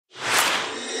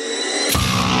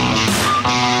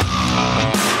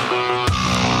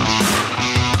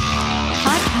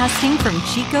Broadcasting from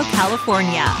Chico,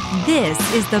 California,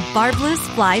 this is the Barbless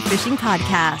Fly Fishing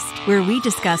Podcast, where we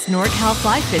discuss NorCal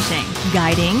fly fishing,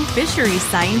 guiding, fisheries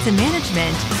science and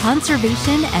management,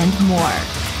 conservation, and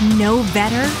more. Know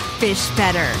better, fish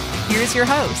better. Here's your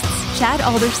hosts, Chad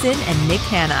Alderson and Nick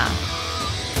Hanna.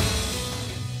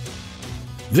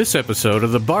 This episode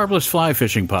of the Barbless Fly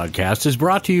Fishing Podcast is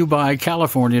brought to you by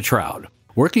California Trout,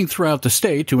 working throughout the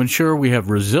state to ensure we have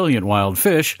resilient wild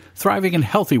fish thriving in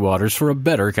healthy waters for a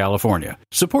better California.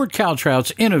 Support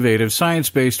CalTrout's innovative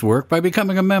science-based work by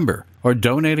becoming a member or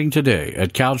donating today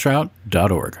at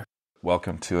caltrout.org.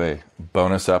 Welcome to a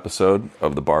bonus episode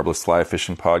of the Barbless Fly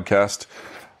Fishing Podcast.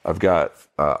 I've got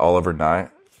Oliver Ngy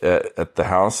at the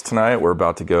house tonight. We're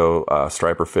about to go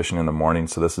striper fishing in the morning,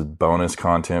 so this is bonus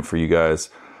content for you guys.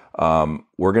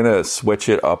 We're going to switch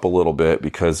it up a little bit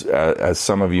because, as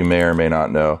some of you may or may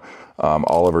not know,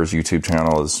 Oliver's YouTube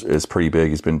channel is pretty big.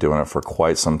 He's been doing it for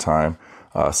quite some time,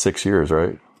 6 years,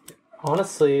 right?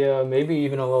 Honestly, maybe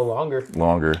even a little longer.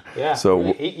 Longer. Yeah,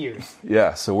 so 8 years.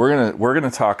 Yeah, so we're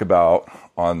gonna talk about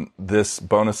on this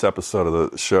bonus episode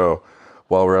of the show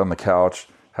while we're on the couch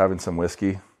having some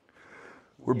whiskey.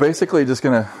 We're basically just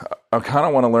I kind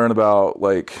of want to learn about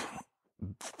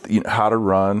how to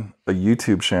run a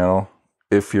YouTube channel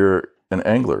if you're an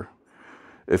angler.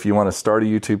 If you want to start a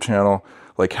YouTube channel,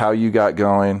 like how you got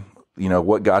going,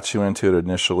 what got you into it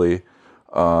initially,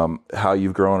 how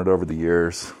you've grown it over the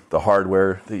years, the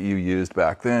hardware that you used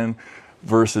back then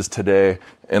versus today,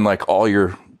 and like all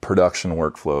your production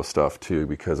workflow stuff too,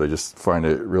 because I just find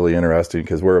it really interesting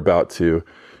because we're about to,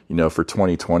 for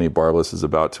 2020, Barbless is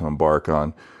about to embark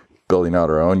on building out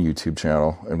our own YouTube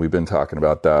channel, and we've been talking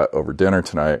about that over dinner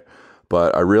tonight.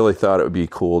 But I really thought it would be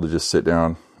cool to just sit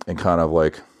down and kind of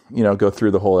go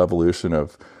through the whole evolution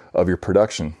of your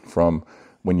production from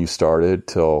when you started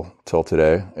till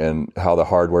today, and how the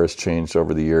hardware has changed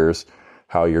over the years,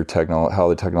 how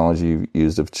the technology you've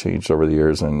used have changed over the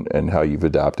years, and how you've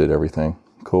adapted everything.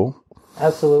 Cool?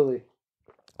 Absolutely.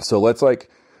 So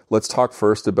let's talk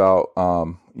first about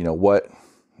what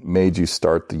made you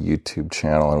start the YouTube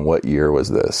channel, and what year was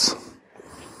this?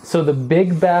 So the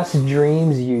Big Bass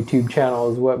Dreams YouTube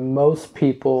channel is what most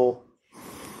people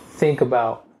think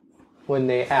about when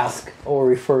they ask or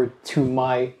refer to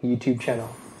my YouTube channel,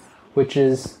 which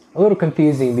is a little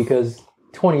confusing because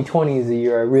 2020 is the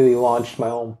year I really launched my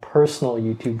own personal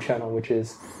YouTube channel, which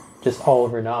is just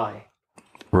Oliver Ngy.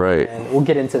 Right. And we'll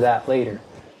get into that later.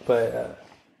 But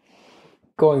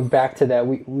going back to that,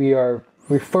 we are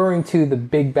referring to the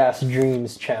Big Bass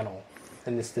Dreams channel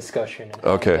in this discussion, and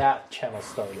how that channel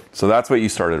started. So that's what you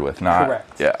started with, not...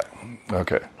 Correct. Yeah.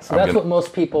 Okay. So that's what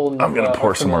most people know. I'm going to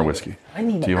pour some more whiskey. I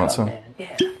need. Do you want some? Man.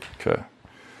 Yeah. Okay.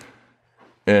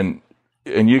 And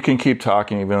you can keep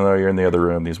talking even though you're in the other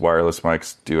room. These wireless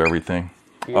mics do everything.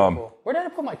 Beautiful. Where did I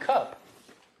put my cup?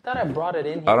 I thought I brought it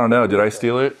in here. I don't know. Did I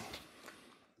steal it?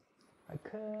 I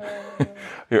could.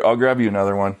 Here, I'll grab you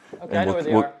another one. Okay, I know where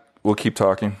they are. We'll keep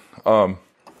talking.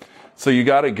 So you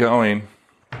got it going.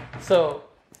 So,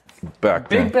 back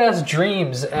then. Big Bass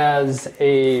Dreams as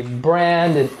a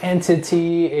brand, an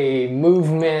entity, a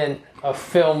movement, a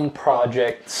film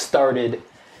project started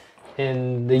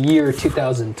in the year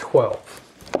 2012.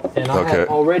 And I had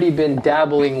already been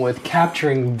dabbling with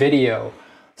capturing video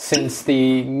since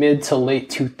the mid to late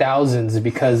 2000s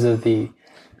because of the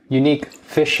unique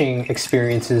fishing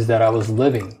experiences that I was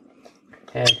living.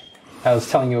 And I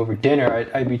was telling you over dinner,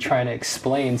 I'd be trying to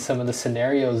explain some of the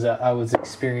scenarios that I was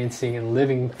experiencing and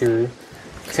living through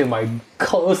to my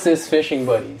closest fishing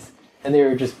buddies. And they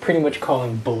were just pretty much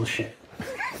calling bullshit.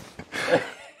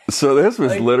 So this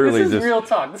was literally this is just... real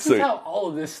talk. This is how all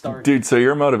of this started. Dude, so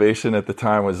your motivation at the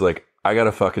time was I got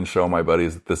to fucking show my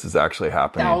buddies that this is actually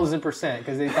happening. 1000%,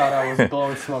 because they thought I was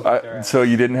blowing smoke up their ass. So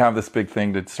you didn't have this big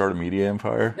thing to start a media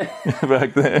empire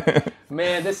back then?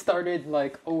 Man, this started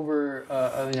over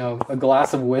a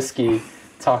glass of whiskey,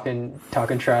 talking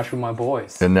trash with my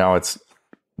boys. And now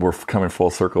we're coming full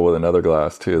circle with another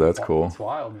glass too. That's cool. It's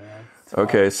wild, man.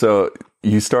 Okay, so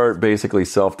you start basically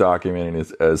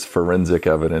self-documenting as forensic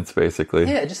evidence, basically.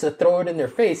 Yeah, just to throw it in their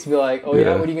face, be like, what are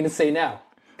you going to say now?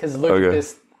 Because look at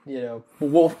this,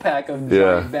 wolf pack of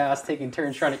giant bass taking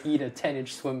turns trying to eat a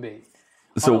 10-inch swim bait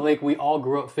on a lake we all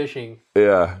grew up fishing.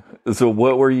 Yeah. So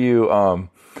what were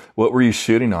you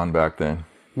shooting on back then?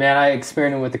 Man, I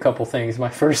experimented with a couple things. My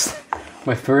first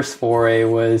foray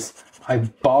was I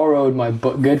borrowed my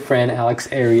good friend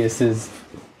Alex Arias's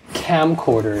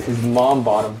camcorder. His mom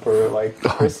bought him for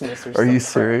Christmas or something. Are you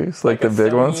serious? Like the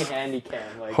big ones?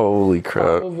 Handycam. Holy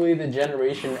crap. Probably the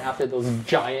generation after those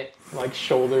giant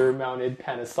shoulder mounted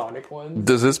Panasonic ones.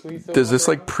 Does this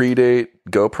predate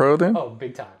GoPro then? Oh,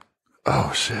 big time.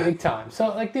 Oh, shit. Big time. So,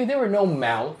 like, dude, there were no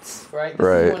mounts, right? This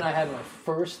is when I had my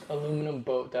first aluminum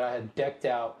boat that I had decked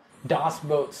out, Das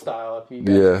Boat style, if you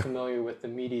guys are familiar with the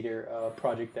MeatEater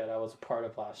project that I was a part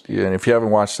of last year. Yeah, and if you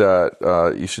haven't watched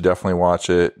that, you should definitely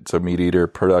watch it. It's a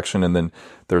MeatEater production, and then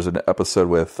there's an episode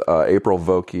with April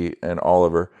Vokey and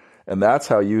Oliver, and that's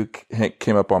how you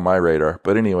came up on my radar.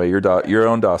 But anyway, your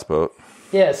own Das Boat.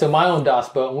 Yeah, so my own Das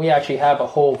Boat, and we actually have a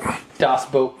whole Das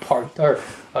Boat part, or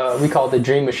we call it the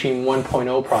Dream Machine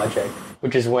 1.0 project,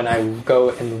 which is when I go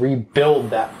and rebuild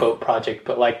that boat project,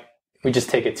 but like, we just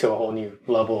take it to a whole new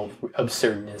level of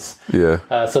absurdness.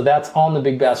 Yeah. So that's on the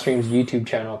Big Bass Dreams YouTube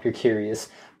channel if you're curious.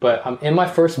 But I'm in my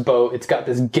first boat. It's got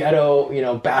this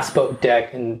ghetto, bass boat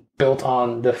deck and built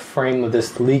on the frame of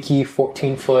this leaky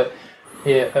 14-foot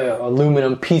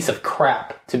aluminum piece of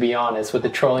crap, to be honest, with the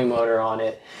trolling motor on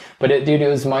it. But it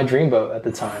was my dream boat at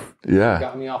the time. Yeah. It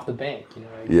got me off the bank.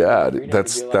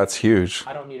 That's huge.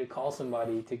 I don't need to call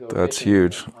somebody to go. That's fishing.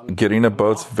 huge. Getting a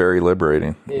boat's very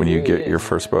liberating when you get your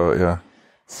first boat. Yeah.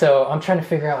 So I'm trying to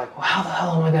figure out, like, well, how the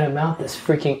hell am I going to mount this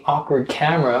freaking awkward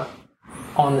camera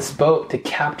on this boat to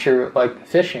capture like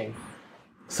fishing?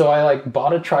 So I like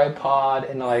bought a tripod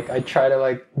and like I try to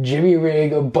like jimmy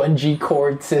rig a bungee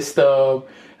cord system.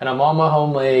 And I'm on my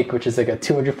home lake, which is like a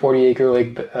 240 acre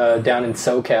lake down in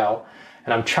SoCal.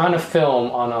 And I'm trying to film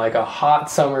on like a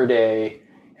hot summer day.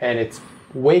 And it's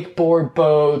wakeboard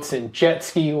boats and jet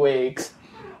ski wakes.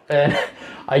 And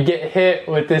I get hit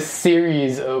with this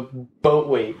series of boat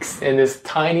wakes in this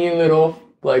tiny little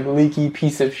like leaky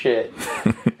piece of shit.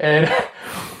 And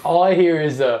all I hear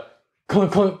is a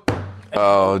clunk, clunk.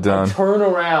 Oh, done. I turn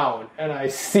around and I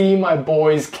see my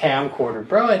boy's camcorder.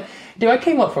 Bro, dude, I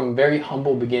came up from very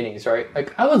humble beginnings, right?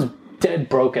 Like, I was dead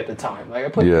broke at the time. Like, I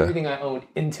put everything I owned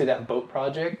into that boat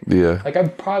project. Yeah. Like, I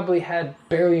probably had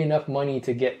barely enough money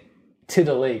to get to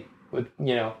the lake with,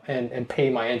 and pay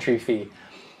my entry fee.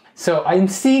 So I'm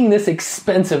seeing this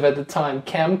expensive at the time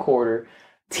camcorder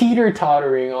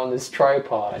teeter-tottering on this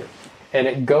tripod. And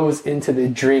it goes into the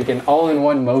drink and all in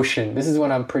one motion. This is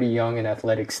when I'm pretty young and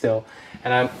athletic still.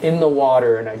 And I'm in the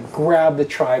water and I grab the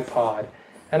tripod.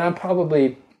 And I'm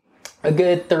probably a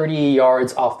good 30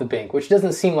 yards off the bank, which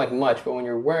doesn't seem like much. But when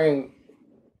you're wearing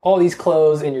all these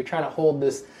clothes and you're trying to hold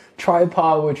this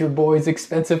tripod with your boy's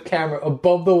expensive camera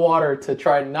above the water to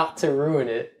try not to ruin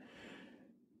it,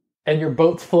 and your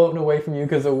boat's floating away from you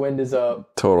because the wind is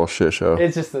up. Total shit show.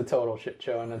 It's just a total shit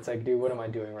show. And it's like, dude, what am I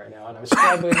doing right now? And I'm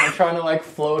struggling. I'm trying to like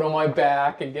float on my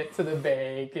back and get to the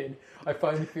bank. And I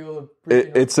finally feel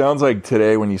it sounds like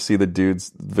today when you see the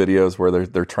dudes' videos where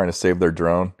they're trying to save their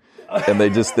drone and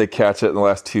they catch it in the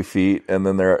last 2 feet and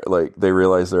then they're like, they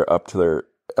realize they're up to their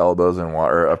elbows in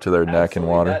water, up to their neck in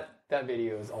water. That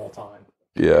video is all time.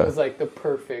 Yeah. It was like the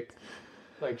perfect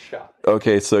shot.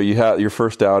 Okay, so you had your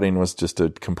first outing was just a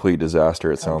complete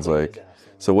disaster. It sounds like. Disaster.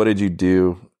 So what did you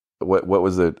do? What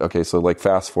was it? Okay, so like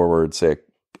fast forward, say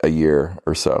a year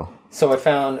or so. So I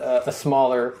found a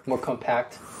smaller, more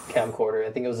compact camcorder.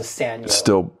 I think it was a Sanyo.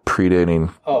 Still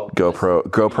predating GoPro.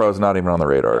 GoPro's not even on the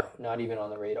radar. No, not even on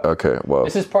the radar. Okay, well.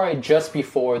 This is probably just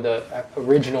before the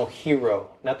original Hero,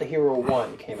 not the Hero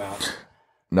 1 came out.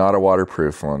 Not a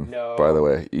waterproof one, by the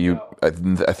way.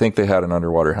 I think they had an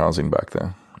underwater housing back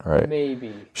then, right?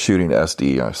 Maybe. Shooting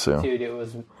SD, I assume. Dude, it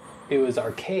was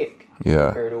archaic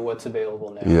compared to what's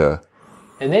available now. Yeah.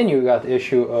 And then you got the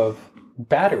issue of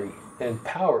battery and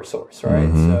power source, right?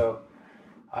 Mm-hmm. So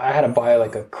I had to buy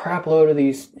like a crap load of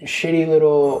these shitty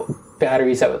little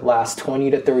batteries that would last 20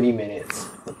 to 30 minutes.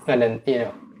 And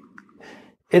then,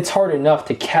 it's hard enough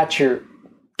to capture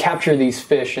these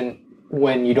fish and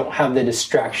when you don't have the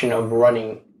distraction of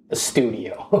running a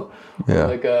studio.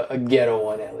 Like a ghetto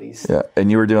one at least. Yeah, and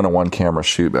you were doing a one camera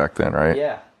shoot back then, right?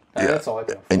 Yeah. That's all I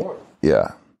could afford.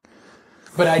 Yeah.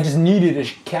 But I just needed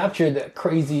to capture that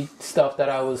crazy stuff that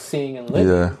I was seeing and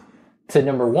living to,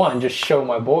 number one, just show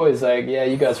my boys, like, yeah,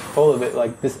 you guys are full of it.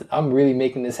 Like, this, I'm really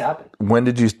making this happen. When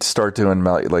did you start doing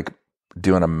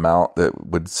a mount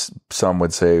that some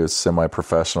would say was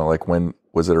semi-professional? Like, when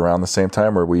was it around the same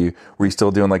time, or were you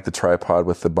still doing like the tripod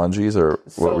with the bungees, or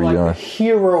what were you doing? The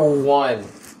Hero 1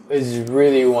 is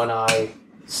really when I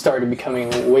started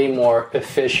becoming way more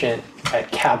efficient at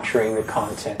capturing the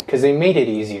content because they made it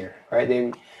easier, right?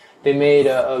 They made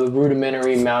a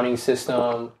rudimentary mounting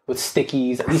system with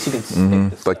stickies. At least you could stick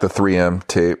this like the 3M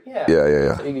tape. Yeah.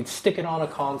 So you could stick it on a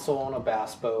console on a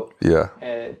bass boat. Yeah.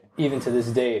 And even to this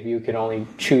day, if you could only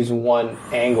choose one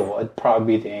angle, it'd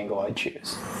probably be the angle I'd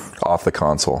choose. Off the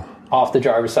console. Off the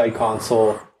driver's side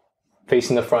console,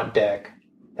 facing the front deck.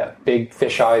 That big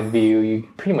fisheye view, you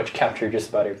pretty much capture just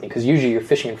about everything because usually you're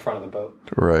fishing in front of the boat.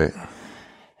 Right.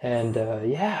 And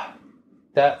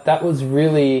that was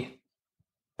really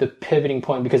the pivoting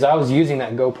point, because I was using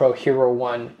that GoPro Hero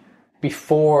 1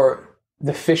 before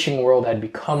the fishing world had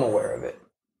become aware of it.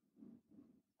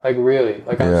 Like really,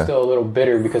 like I'm still a little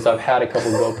bitter because I've had a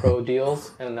couple GoPro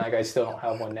deals and like I still don't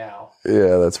have one now.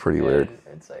 Yeah, that's pretty weird.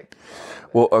 It's like,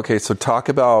 well, okay, so talk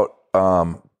about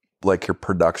like your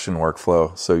production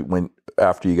workflow. So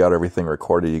after you got everything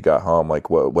recorded, you got home.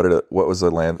 Like what was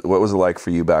it like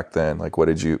for you back then? Like what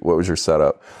was your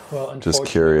setup? Well, just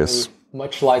curious.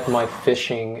 Much like my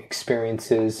fishing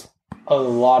experiences, a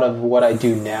lot of what I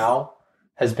do now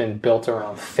has been built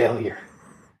around failure.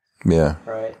 Yeah.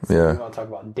 Right. So we want to talk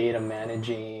about data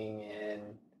managing and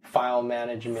file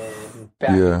management and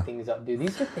backing things up. Dude,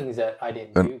 these are things that I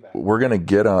didn't do back then. We're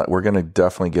gonna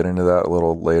definitely get into that a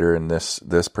little later in this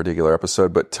particular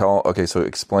episode. But so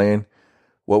explain,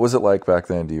 what was it like back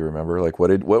then? Do you remember? Like what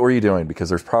were you doing? Because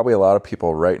there's probably a lot of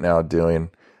people right now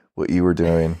doing what you were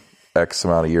doing X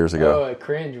amount of years ago. Oh, I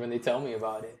cringe when they tell me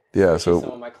about it. Yeah. Especially So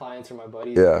some of my clients or my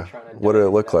buddies. Yeah. What did it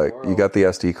look like? World. You got the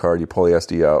SD card. You pull the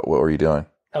SD out. What were you doing?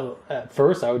 At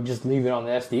first, I would just leave it on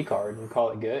the SD card and call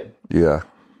it good. Yeah.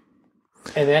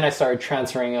 And then I started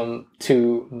transferring them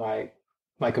to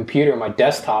my computer, my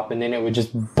desktop, and then it would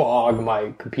just bog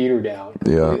my computer down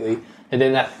completely. Yeah. And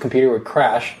then that computer would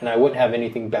crash, and I wouldn't have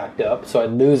anything backed up, so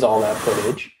I'd lose all that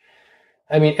footage.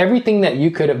 I mean, everything that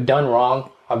you could have done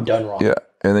wrong, I've done wrong. Yeah,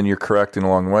 and then you're correcting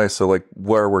along the way. So, like,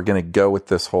 where we're going to go with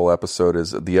this whole episode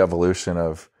is the evolution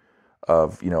of I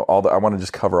want to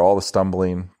just cover all the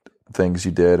stumbling things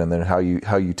you did, and then how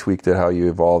you tweaked it, how you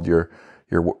evolved your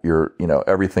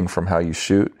everything from how you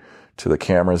shoot to the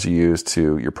cameras you use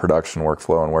to your production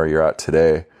workflow and where you're at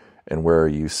today and where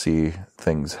you see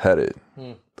things headed.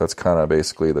 That's kind of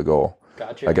basically the goal.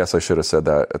 Gotcha. I guess I should have said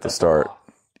that at the start.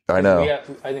 I know.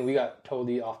 I think we got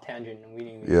totally off tangent and we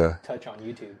didn't even touch on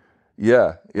YouTube.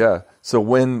 Yeah. So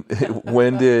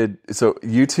so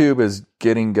YouTube is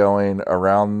getting going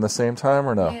around the same time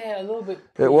or no? Yeah, a little bit.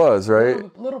 It was, right?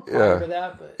 A little prior to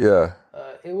that, but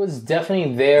it was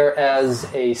definitely there as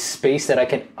a space that I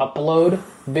can upload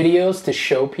videos to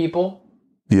show people.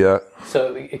 Yeah.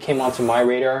 So it came onto my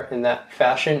radar in that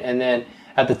fashion. And then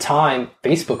at the time,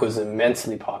 Facebook was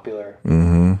immensely popular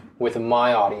with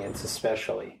my audience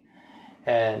especially.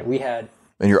 And we had...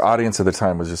 And your audience at the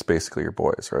time was just basically your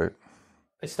boys, right?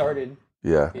 It started.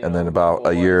 Yeah, and then about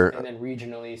a year... And then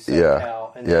regionally,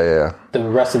 SoCal. And then the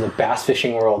rest of the bass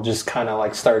fishing world just kind of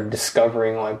like started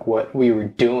discovering like what we were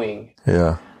doing.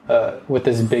 Yeah. With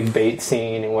this big bait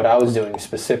scene and what I was doing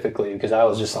specifically, because I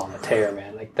was just on the tear,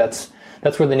 man. Like that's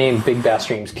where the name Big Bass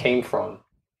Streams came from.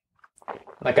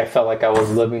 Like I felt like I was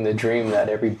living the dream that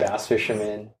every bass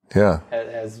fisherman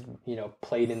has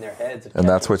played in their heads. And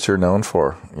that's what you're known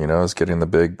for, is getting the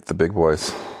big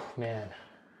boys. Man,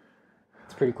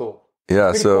 it's pretty cool.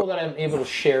 Yeah, it's pretty cool that I'm able to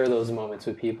share those moments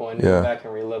with people and go back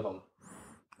and relive them.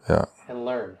 Yeah. And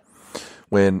learn.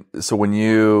 When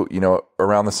you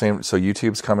around the same, so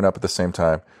YouTube's coming up at the same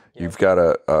time. Yep. You've got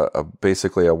a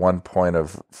basically a one point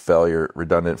of failure,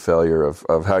 redundant failure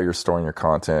of how you're storing your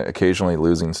content, occasionally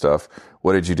losing stuff.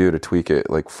 What did you do to tweak it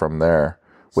like from there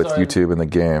with YouTube in the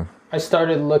game? I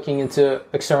started looking into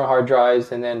external hard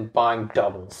drives and then buying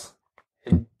doubles.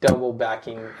 And double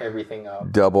backing everything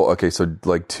up. Okay, so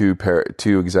like two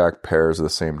exact pairs of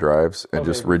the same drives and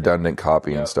just redundant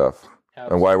copying stuff.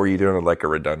 Absolutely. And why were you doing like a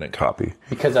redundant copy?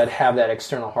 Because I'd have that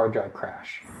external hard drive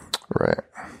crash. Right.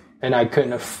 And I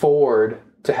couldn't afford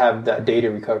to have that data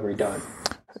recovery done.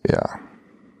 Yeah.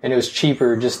 And it was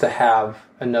cheaper just to have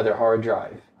another hard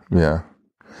drive. Yeah.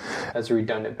 As a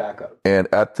redundant backup. And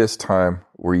at this time,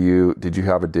 were you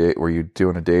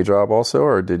doing a day job also,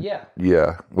 or did?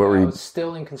 Yeah. What were you? I was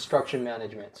still in construction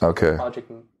management. So okay. Project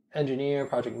engineer,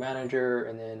 project manager,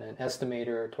 and then an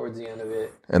estimator towards the end of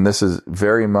it. And this is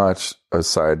very much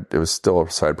it was still a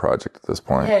side project at this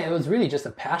point. Yeah, it was really just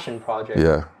a passion project.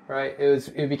 Yeah. Right?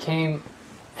 It became,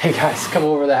 hey guys, come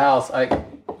over to the house.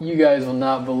 You guys will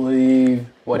not believe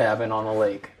what happened on the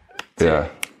lake today. Yeah.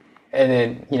 And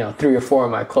then, 3 or 4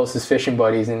 of my closest fishing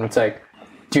buddies, and it's like,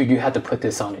 dude, you have to put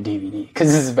this on a DVD.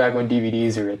 Because this is back when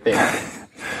DVDs were a thing.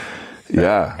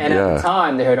 Yeah. And at the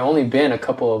time, there had only been a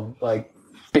couple of, like,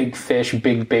 big fish,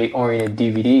 big bait oriented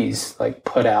DVDs, like,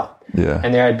 put out. Yeah.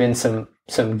 And there had been some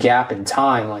gap in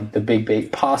time, like the Big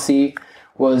Bait Posse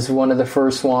was one of the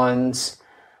first ones.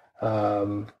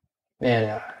 I'm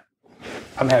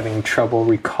having trouble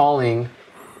recalling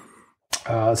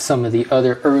some of the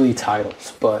other early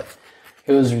titles, but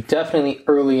it was definitely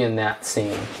early in that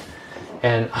scene.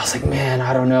 And I was like, man,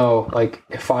 I don't know, like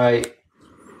if I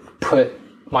put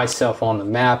myself on the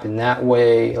map in that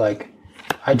way, like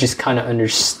I just kind of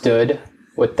understood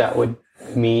what that would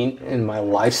me and my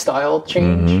lifestyle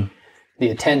change, the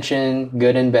attention,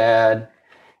 good and bad,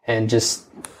 and just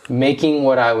making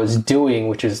what I was doing,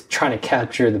 which is trying to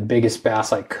capture the biggest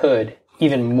bass I could,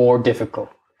 even more difficult.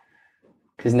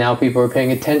 Because now people are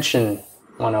paying attention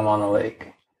when I'm on the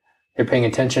lake. They're paying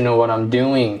attention to what I'm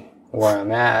doing, where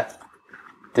I'm at,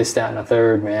 this, that, and the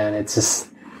third, man. It just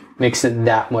makes it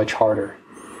that much harder.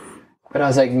 But I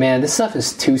was like, man, this stuff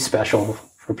is too special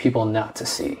for people not to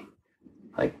see.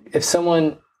 Like, if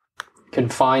someone can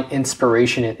find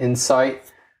inspiration and insight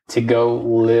to go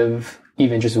live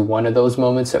even just one of those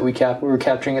moments that we were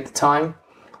capturing at the time,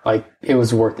 like, it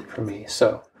was worth it for me.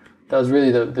 So that was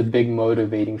really the big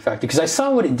motivating factor, because I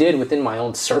saw what it did within my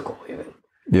own circle even.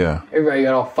 Yeah. Everybody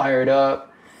got all fired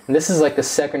up. And this is like the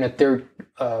second or third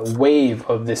wave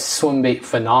of this swim bait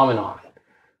phenomenon.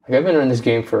 Like, I've been in this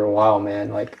game for a while,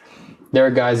 man. Like, there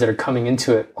are guys that are coming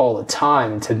into it all the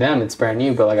time, and to them it's brand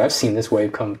new, but like, I've seen this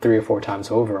wave come 3 or 4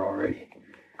 times over already.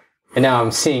 And now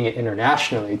I'm seeing it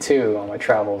internationally too on my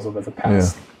travels over the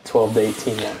past 12 to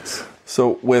 18 months.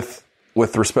 So with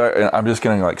respect, and I'm just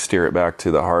going to like steer it back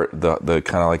to the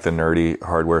kind of like the nerdy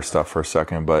hardware stuff for a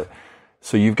second, but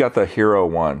so you've got the Hero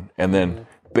 1, and then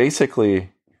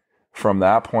basically from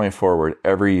that point forward,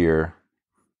 every year,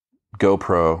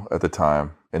 GoPro at the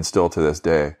time, and still to this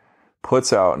day,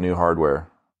 puts out new hardware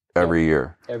every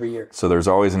year. Every year. So there's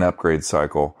always an upgrade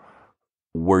cycle.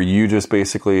 Were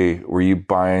you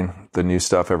buying the new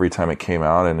stuff every time it came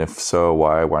out? And if so,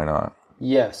 why? Why not?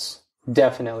 Yes,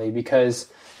 definitely.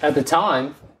 Because at the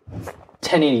time,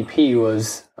 1080p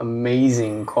was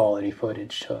amazing quality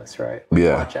footage to us, right? We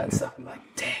watch that stuff and I'm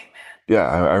like, dang, man. Yeah,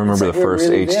 I remember the first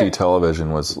really HD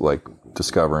television was like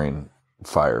discovering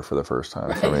fire for the first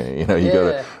time for me. You know, you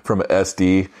go to from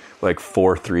SD like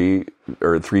 4:3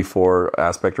 or 3:4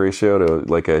 aspect ratio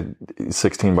to like a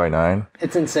 16:9.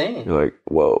 It's insane. You're like,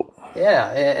 whoa.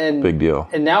 Yeah, and big deal.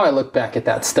 And now I look back at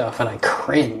that stuff and I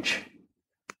cringe.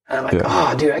 And I'm like,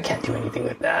 oh, dude, I can't do anything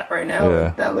with that right now.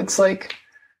 Yeah. That looks like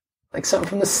something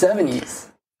from the 70s.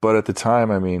 But at the time,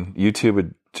 I mean, YouTube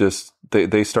had just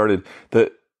they started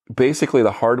basically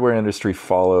the hardware industry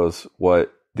follows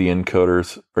what the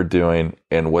encoders are doing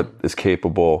and what is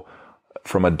capable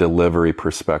from a delivery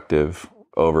perspective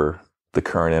over the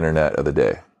current internet of the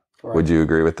day. Right. Would you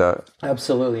agree with that?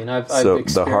 Absolutely. And I've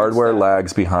the hardware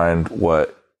lags behind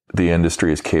what the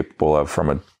industry is capable of from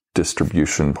a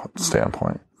distribution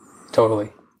standpoint.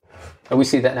 Totally. And we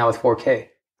see that now with 4K.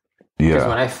 Because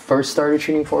when I first started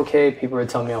shooting 4K, people were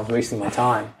telling me I was wasting my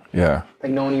time. Yeah.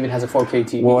 Like, no one even has a 4K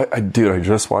TV. Well, I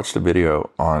just watched a video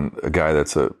on a guy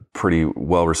that's a pretty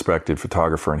well-respected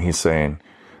photographer, and he's saying,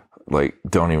 like,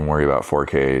 don't even worry about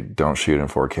 4K. Don't shoot in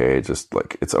 4K. Just,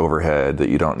 like, it's overhead that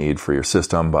you don't need for your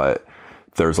system, but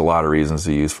there's a lot of reasons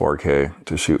to use 4K,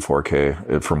 to shoot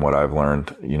 4K, from what I've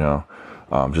learned, you know,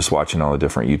 just watching all the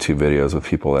different YouTube videos with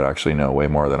people that actually know way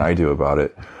more than I do about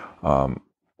it.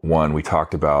 One, we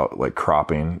talked about like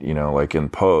cropping, you know, like in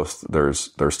post, there's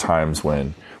times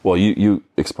when, well, you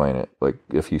explain it. Like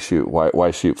if you shoot, why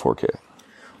shoot 4K?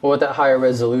 Well, with that higher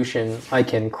resolution, I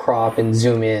can crop and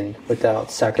zoom in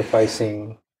without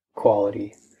sacrificing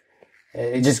quality.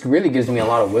 It just really gives me a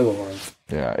lot of wiggle room.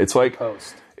 Yeah. It's like,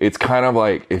 post. It's kind of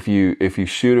like if you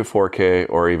shoot at 4K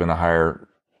or even a higher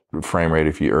frame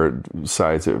rate, or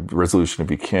size resolution, if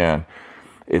you can,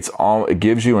 it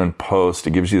gives you in post,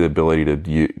 it gives you the ability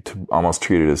to almost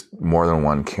treat it as more than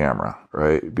one camera,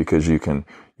 right? Because you can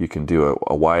do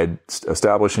a wide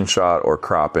establishing shot or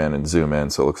crop in and zoom in.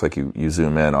 So it looks like you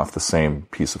zoom in off the same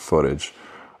piece of footage,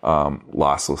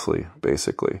 losslessly,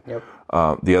 basically. Yep.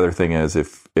 The other thing is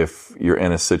if you're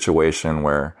in a situation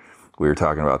where we were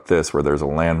talking about this, where there's a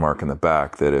landmark in the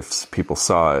back that if people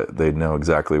saw it, they'd know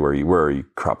exactly where you were, you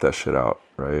crop that shit out,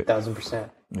 right? 1000%.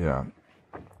 Yeah.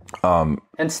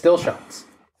 And still shots,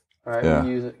 right?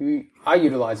 Yeah. I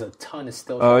utilize a ton of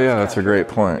still shots. Oh yeah, that's a great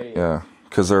point. Yeah,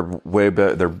 because they're way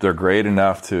better. They're great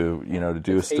enough to to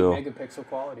do a still 8 megapixel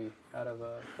quality out of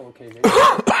a 4K video.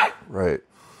 Right.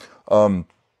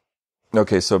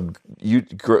 Okay, so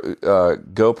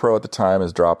GoPro at the time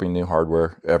is dropping new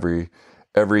hardware every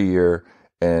year,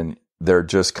 and they're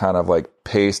just kind of like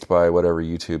paced by whatever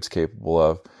YouTube's capable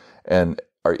of, and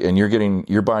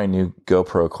you're buying new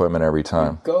GoPro equipment every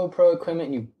time. New GoPro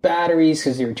equipment, new batteries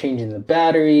because you're changing the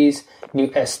batteries, new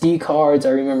SD cards.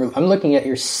 I remember I'm looking at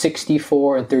your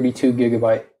 64 and 32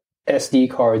 gigabyte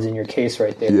SD cards in your case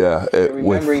right there. Yeah,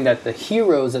 remembering that the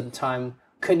heroes at the time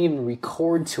couldn't even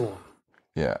record to them.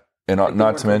 Yeah, and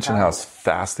not to mention how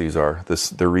fast these are.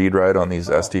 The read write on these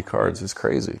SD cards is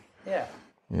crazy. Yeah.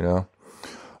 You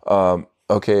know.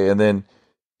 Okay, and then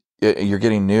you're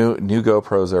getting new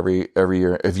GoPros every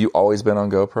year. Have you always been on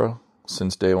GoPro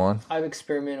since day one? I've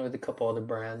experimented with a couple other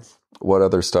brands. What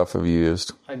other stuff have you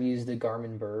used? I've used the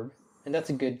Garmin Verb, and that's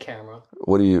a good camera.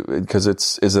 What do you? Because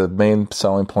is a main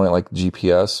selling point like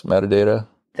GPS metadata?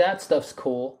 That stuff's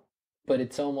cool, but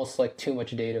it's almost like too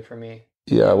much data for me.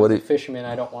 Yeah. As a fisherman,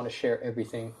 I don't want to share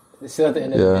everything. Still, at the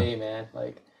end of the day, man,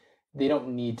 like they don't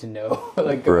need to know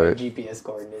like the GPS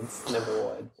coordinates. Number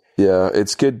one. Yeah,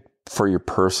 it's good for your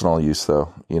personal use,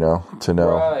 though. To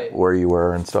know where you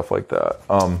were and stuff like that.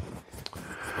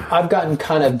 I've gotten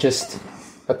kind of just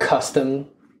accustomed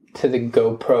to the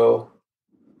GoPro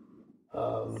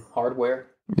hardware.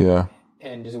 Yeah.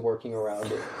 And just working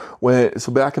around it.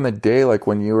 So back in the day, like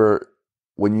when you were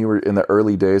in the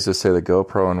early days, to say the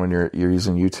GoPro, and when you're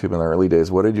using YouTube in the early days,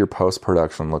 what did your post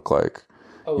production look like?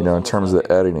 In terms of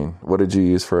the editing, what did you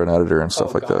use for an editor and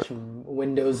stuff like that?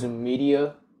 Windows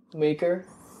Media Maker.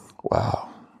 Wow.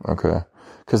 Okay.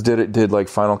 Because did like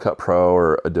Final Cut Pro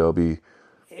or Adobe,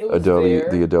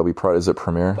 the Adobe Pro, is it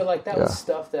Premiere? But like that was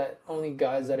stuff that only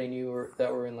guys that I knew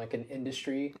that were in like an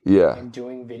industry and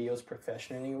doing videos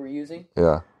professionally were using.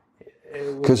 Yeah.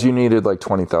 Because you needed like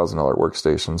 $20,000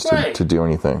 workstations to do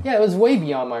anything. Yeah, it was way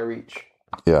beyond my reach.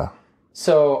 Yeah.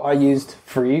 So I used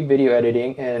free video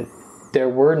editing, and there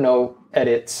were no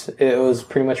edits. It was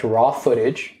pretty much raw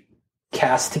footage,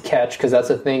 cast to catch, because that's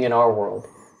a thing in our world.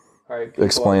 All right.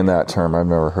 Explain that term. I've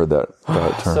never heard that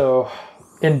term. So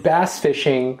in bass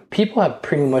fishing, people have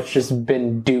pretty much just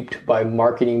been duped by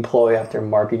marketing ploy after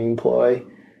marketing ploy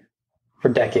for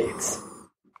decades.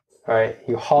 All right.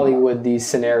 You Hollywood these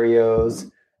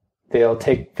scenarios. They'll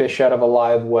take fish out of a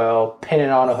live well, pin it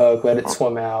on a hook, let it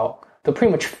swim out. They'll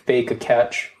pretty much fake a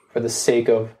catch for the sake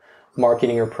of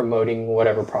marketing or promoting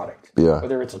whatever product. Yeah.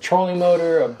 Whether it's a trolling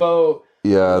motor, a boat.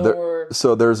 Yeah.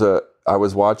 I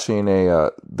was watching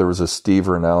there was a Steve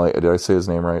Rinelli. Did I say his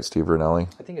name right? Steve Rinelli?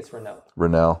 I think it's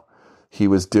Rinell. He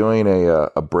was doing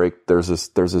a break. There's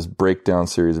this breakdown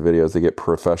series of videos. They get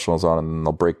professionals on and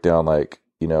they'll break down like,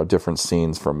 different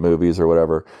scenes from movies or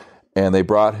whatever. And they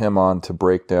brought him on to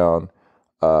break down,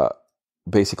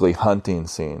 basically hunting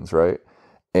scenes. Right.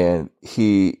 And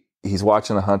he's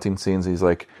watching the hunting scenes. And he's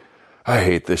like, I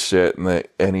hate this shit.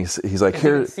 And he's like,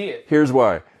 here's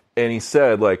why. And he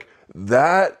said like,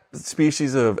 that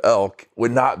species of elk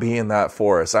would not be in that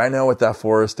forest. I know what that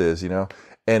forest is,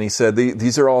 And he said,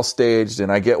 these are all staged, and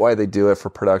I get why they do it for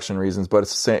production reasons, but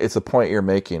it's the point you're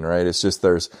making, right? It's just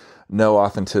there's no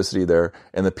authenticity there.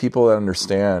 And the people that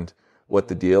understand what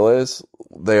the deal is,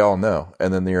 they all know.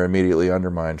 And then they're immediately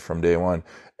undermined from day one.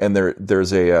 And there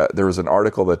was an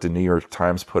article that the New York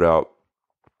Times put out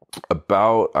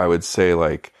about, I would say,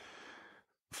 like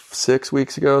 7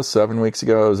 weeks ago.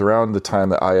 It was around the time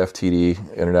that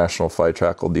IFTD, International Fly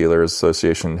Tackle Dealers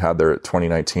Association, had their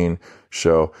 2019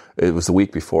 show. It was the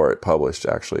week before it published,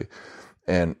 actually.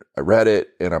 And I read it,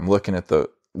 and I'm looking at the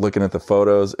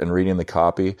photos and reading the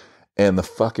copy, and the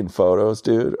fucking photos,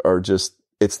 dude, are just,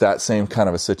 it's that same kind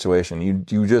of a situation.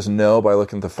 You just know by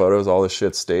looking at the photos, all this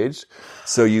shit's staged.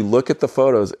 So you look at the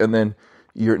photos, and then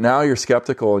you're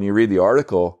skeptical, and you read the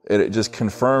article, and it just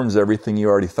confirms everything you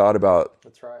already thought about.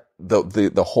 That's right.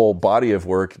 The whole body of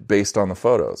work based on the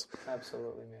photos.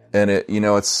 Absolutely, man. And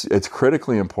it's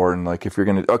critically important. Like if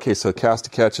you're so cast to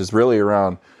catch is really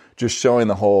around just showing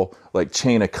the whole like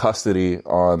chain of custody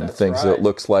on things. Right. So it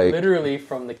looks like literally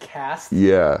from the cast, to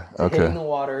hitting the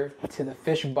water, to the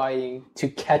fish biting, to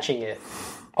catching it,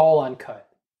 all uncut.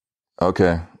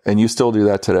 Okay, and you still do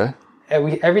that today?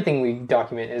 Everything we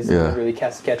document is really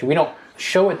cast to catch. We don't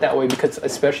show it that way because,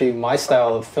 especially my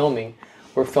style of filming,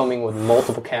 we're filming with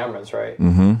multiple cameras, right?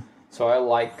 Mm-hmm. So I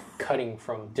like cutting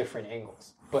from different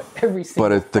angles. But every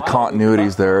single the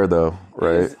continuity's there, though,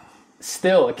 right? Is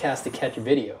still a cast to catch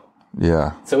video.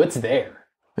 Yeah. So it's there.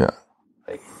 Yeah.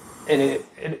 And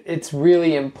it's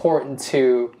really important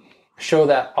to show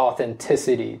that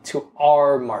authenticity to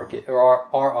our market or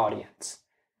our audience.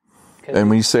 And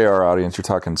when you say our audience, you're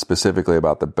talking specifically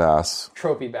about the bass,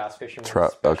 trophy bass fishermen,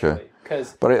 okay.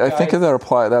 But I think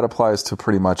that applies to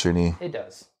pretty much any. It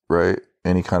does, right?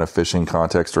 Any kind of fishing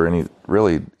context or any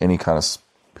kind of,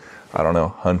 I don't know,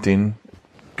 hunting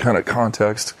kind of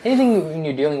context. Anything when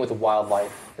you're dealing with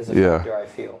wildlife is a factor. I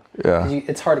feel. Yeah.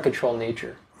 It's hard to control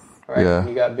nature, right? Yeah.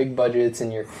 You got big budgets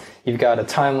and you've got a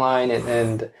timeline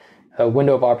and a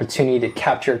window of opportunity to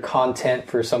capture content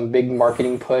for some big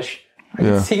marketing push. I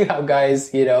can see how guys,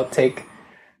 take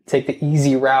the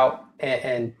easy route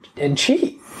and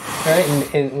cheat, right?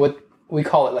 And what we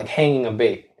call it, like hanging a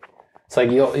bait. It's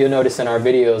like you'll notice in our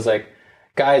videos, like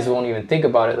guys won't even think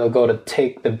about it. They'll go to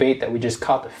take the bait that we just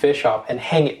caught the fish off and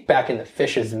hang it back in the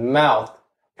fish's mouth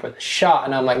for the shot.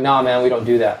 And I'm like, nah, man, we don't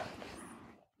do that.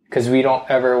 Because we don't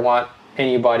ever want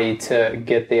anybody to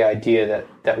get the idea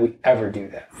that we ever do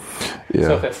that. Yeah.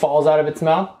 So if it falls out of its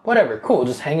mouth, whatever, cool.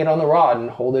 Just hang it on the rod and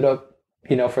hold it up,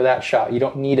 for that shot. You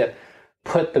don't need to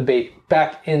put the bait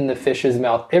back in the fish's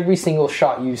mouth. Every single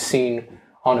shot you've seen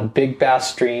on a big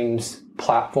bass streams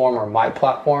platform or my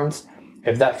platforms,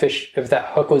 if that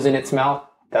hook was in its mouth,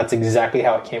 that's exactly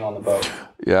how it came on the boat.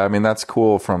 Yeah, I mean that's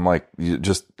cool from like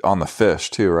just on the fish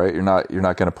too, right? You're not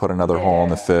going to put another hole in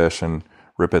the fish and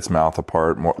rip its mouth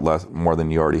apart more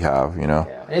than you already have,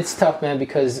 Yeah, it's tough, man,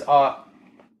 because I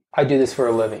do this for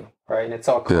a living, right? And it's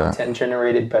all content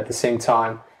generated, but at the same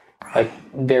time, like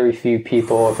very few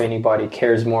people, if anybody,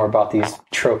 cares more about these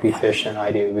trophy fish than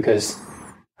I do, because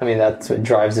I mean that's what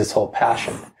drives this whole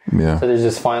passion. Yeah. So there's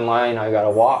this fine line I got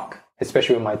to walk,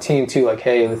 especially with my team too. Like,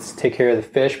 hey, let's take care of the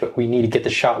fish, but we need to get the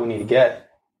shot we need to get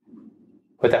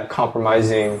without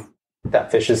compromising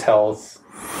that fish's health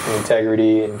and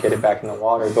integrity and get it back in the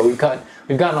water. But we've gotten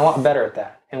a lot better at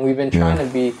that, and we've been trying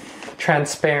to be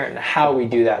transparent in how we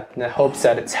do that, in the hopes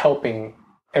that it's helping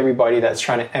everybody that's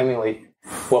trying to emulate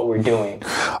what we're doing.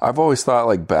 I've always thought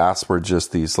like bass were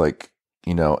just these like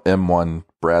M1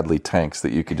 Bradley tanks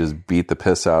that you could just beat the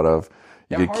piss out of.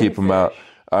 You could keep them out.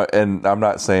 And I'm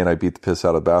not saying I beat the piss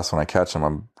out of bass when I catch them.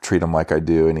 I'm treat them like I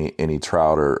do any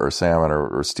trout or salmon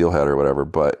or steelhead or whatever.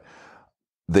 But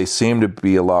they seem to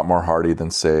be a lot more hardy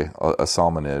than say a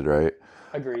salmonid, right?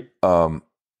 Agreed.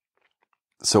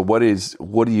 So what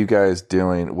are you guys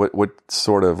doing? What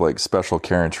sort of like special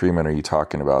care and treatment are you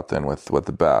talking about then with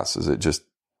the bass? Is it just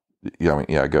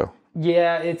go.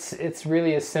 Yeah, it's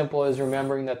really as simple as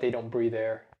remembering that they don't breathe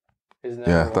air.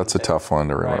 That's a tough one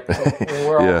to remember. Right? So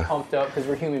we're all pumped up because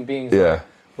we're human beings. Yeah.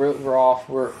 Right?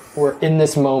 We're in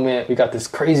this moment. We got this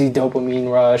crazy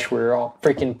dopamine rush. We're all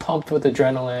freaking pumped with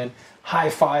adrenaline,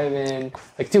 high-fiving.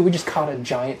 Like, dude, we just caught a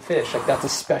giant fish. Like, that's a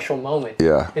special moment.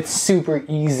 Yeah. It's super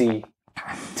easy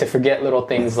to forget little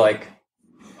things like,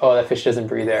 oh, that fish doesn't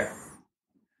breathe air.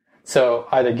 So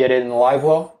either get it in the live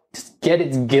well, just get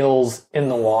its gills in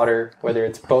the water, whether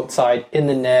it's boat side, in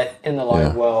the net, in the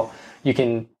live well. You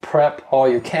can prep all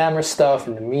your camera stuff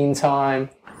in the meantime,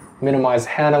 minimize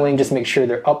handling, just make sure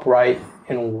they're upright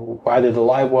in either the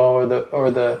live well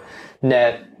or the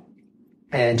net,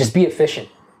 and just be efficient,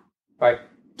 right?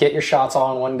 Get your shots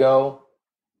all in one go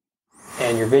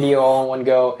and your video all in one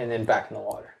go, and then back in the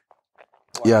water.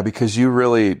 Yeah, because you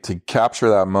really, to capture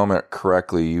that moment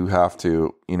correctly, you have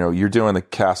to, you're doing the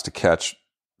cast to catch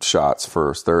shots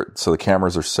first. So the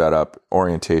cameras are set up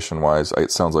orientation wise. It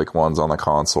sounds like one's on the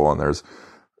console and there's.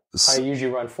 I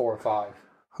usually run 4 or 5.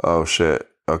 Oh shit.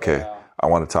 Okay. Yeah. I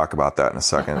want to talk about that in a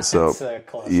second. So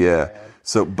yeah.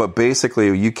 So, but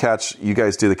basically you guys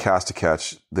do the cast to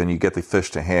catch, then you get the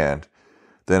fish to hand.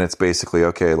 Then it's basically,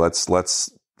 okay, let's get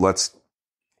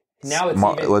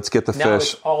the now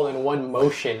fish. It's all in one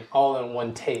motion, all in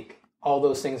one take. All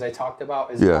those things I talked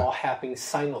about is all happening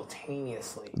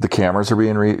simultaneously. The cameras are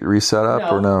being reset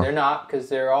up or no? They're not, because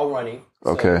they're all running.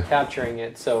 So they're capturing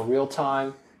it. So real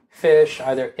time fish,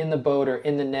 either in the boat or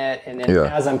in the net. And then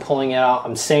as I'm pulling it out,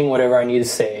 I'm saying whatever I need to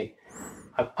say.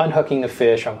 I'm unhooking the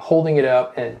fish. I'm holding it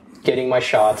up and getting my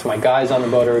shots. My guys on the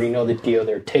boat already know the deal.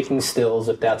 They're taking stills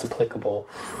if that's applicable.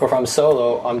 Or if I'm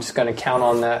solo, I'm just going to count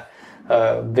on that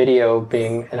video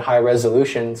being in high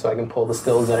resolution so I can pull the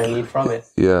stills that I need from it.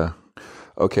 Yeah.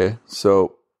 Okay,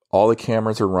 so all the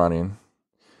cameras are running,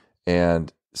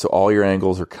 and so all your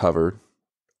angles are covered,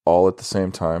 all at the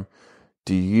same time.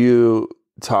 Do you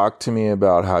talk to me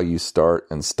about how you start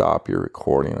and stop your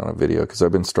recording on a video? Because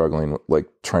I've been struggling, like,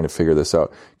 trying to figure this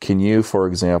out. Can you, for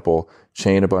example,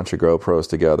 chain a bunch of GoPros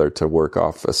together to work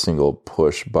off a single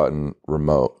push button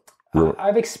remote?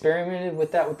 I've experimented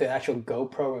with that with the actual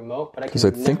GoPro remote, but I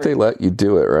think they let you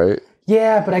do it, right?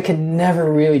 Yeah, but I could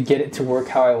never really get it to work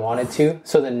how I wanted to.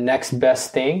 So the next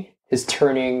best thing is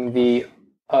turning the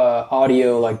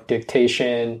audio, like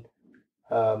dictation,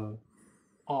 on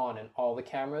in all the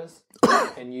cameras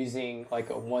and using like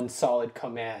a one solid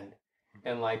command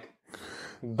and like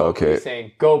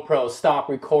saying GoPro stop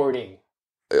recording.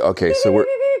 Okay,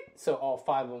 so all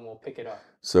 5 of them will pick it up.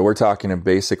 So we're talking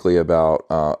basically about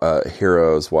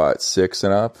Heroes 6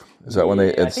 and up. Is that when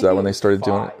they started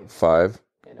doing it? 5.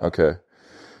 Okay.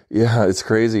 Yeah, it's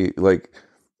crazy. Like,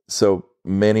 so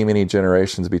many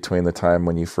generations between the time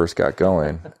when you first got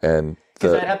going and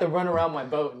because I'd have to run around my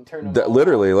boat and turn them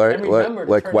literally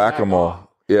like whack-a-mole.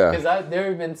 Yeah. Because there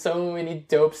have been so many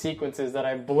dope sequences that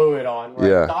I blew it on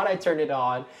where I thought I turned it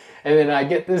on, and then I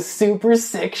get this super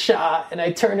sick shot and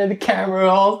I turn to the camera,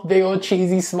 all big old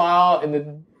cheesy smile, and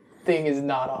the thing is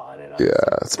not on. And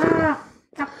it's brutal.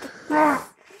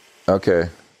 Okay.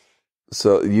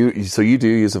 So you do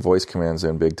use the voice commands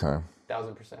in big time.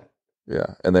 1,000%.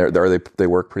 Yeah, and they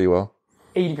work pretty well.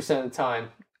 80% of the time.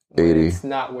 When 80. It's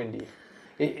not windy.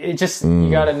 It just you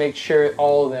got to make sure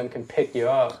all of them can pick you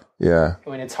up. Yeah.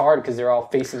 When it's hard because they're all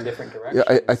facing different directions.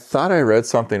 Yeah, I thought I read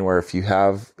something where if you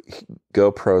have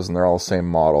GoPros and they're all the same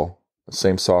model,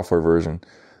 same software version,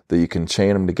 that you can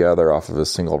chain them together off of a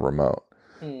single remote.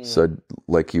 So,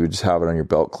 like, you would just have it on your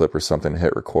belt clip or something,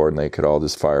 hit record, and they could all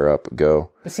just fire up and go.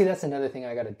 But see, that's another thing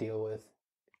I got to deal with.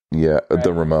 Yeah, right?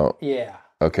 the remote. Yeah.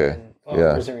 Okay. And,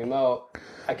 yeah. There's a remote.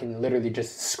 I can literally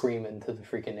just scream into the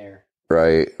freaking air.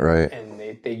 Right. And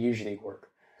they usually work.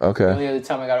 Okay. The only other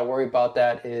time I got to worry about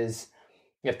that is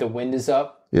if the wind is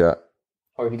up. Yeah.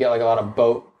 Or if you get like a lot of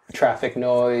boat traffic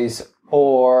noise,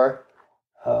 or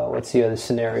what's the other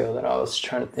scenario that I was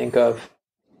trying to think of?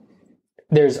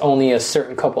 There's only a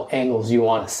certain couple angles you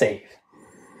want to save.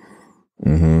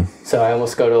 Mm-hmm. So I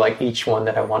almost go to like each one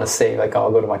that I want to save. Like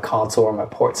I'll go to my console or my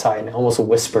port side and almost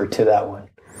whisper to that one.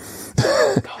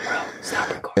 Go, bro. Stop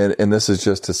recording. And this is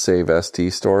just to save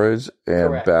SD storage and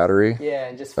Correct. Battery? Yeah,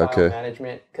 and just file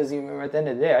management. Because you remember at the end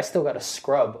of the day, I still got to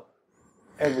scrub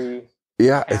every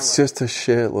camera. It's just a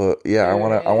shit look. Yeah, I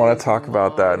want to talk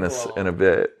about that in a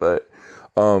bit, but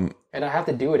and I have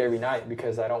to do it every night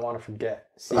because I don't want to forget.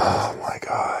 Oh my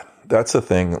God. That's the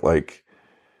thing. Like,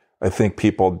 I think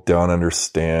people don't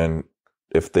understand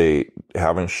if they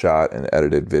haven't shot and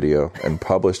edited video and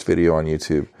published video on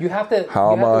YouTube. You have to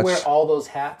wear all those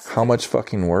hats. How much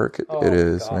fucking work it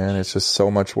is, man. It's just so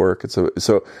much work.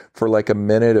 So for like a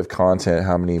minute of content,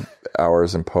 how many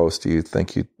hours in post do you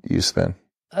think you spend?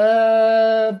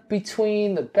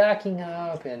 Between the backing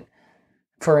up and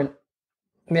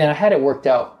I had it worked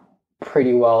out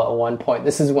pretty well at one point.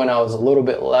 This is when I was a little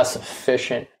bit less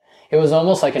efficient. It was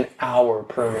almost like an hour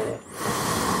per minute.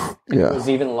 And it was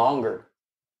even longer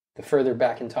the further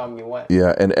back in time you went.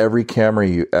 Yeah, and every camera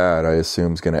you add, I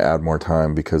assume, is going to add more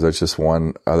time because that's just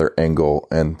one other angle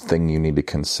and thing you need to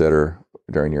consider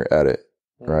during your edit,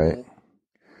 right?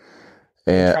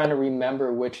 And I'm trying to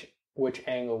remember which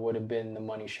angle would have been the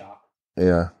money shot.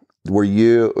 Yeah.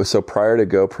 So prior to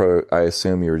GoPro, I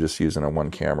assume you were just using a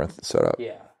one camera setup.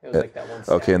 Yeah. It was like that one.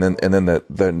 Okay, and then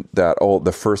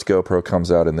the first GoPro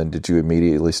comes out, and then did you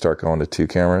immediately start going to two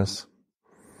cameras?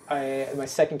 My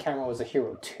second camera was a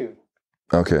Hero 2.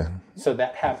 Okay. So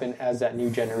that happened as that new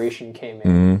generation came Mm-hmm.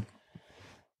 in.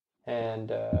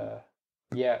 And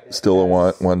still a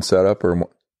one setup, or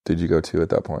did you go two at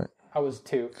that point? I was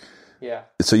two. Yeah.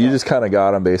 So you just kind of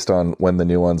got them based on when the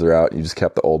new ones are out. You just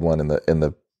kept the old one in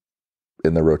the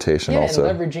rotation also.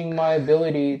 And leveraging my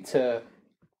ability to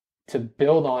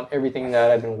build on everything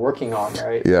that I've been working on,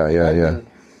 right? Yeah.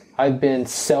 I've been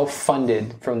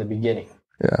self-funded from the beginning.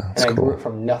 Yeah, and I grew it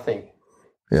from nothing.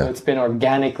 Yeah. So it's been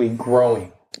organically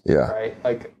growing. Yeah. Right?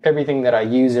 Like everything that I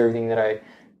use, everything that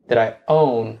I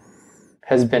own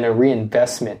has been a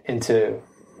reinvestment into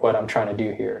what I'm trying to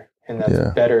do here. And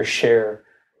that's better share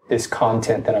this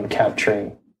content that I'm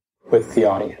capturing with the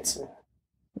audience.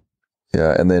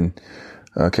 Yeah, and then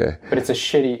okay. But it's a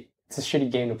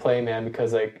shitty game to play, man,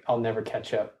 because like I'll never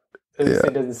catch up.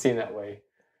 It doesn't seem that way.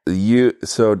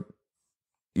 So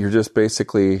you're just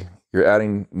basically you're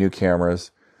adding new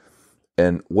cameras,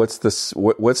 and what's the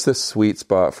sweet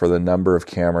spot for the number of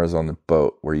cameras on the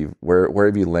boat? Where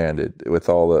have you landed with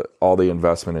all the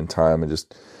investment in time and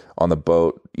just on the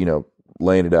boat,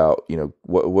 laying it out?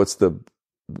 Where's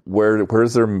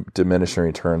their diminishing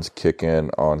returns kick in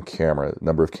on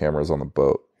number of cameras on the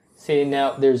boat? See,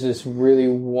 now there's this really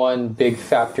one big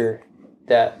factor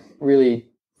that really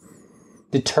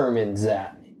determines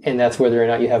that, and that's whether or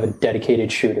not you have a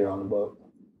dedicated shooter on the boat.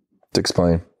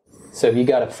 Explain. So if you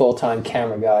got a full-time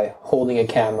camera guy holding a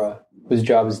camera whose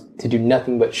job is to do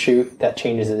nothing but shoot, that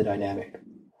changes the dynamic.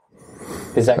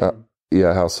 Is that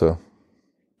how so?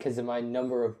 Because my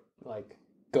number of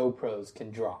GoPros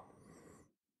can drop.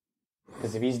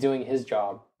 Because if he's doing his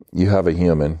job, you have a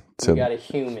human. You got a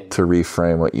human to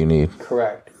reframe what you need.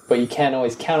 Correct, but you can't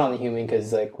always count on the human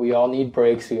because we all need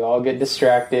breaks. We all get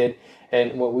distracted,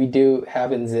 and what we do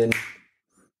happens in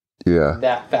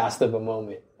that fast of a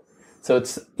moment. So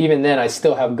it's even then I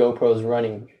still have GoPros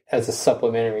running as a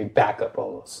supplementary backup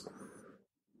almost.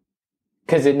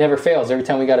 Because it never fails. Every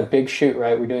time we got a big shoot,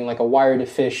 right? We're doing a wire to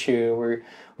fish shoot.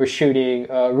 We're shooting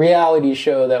a reality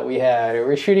show that we had, or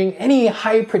we're shooting any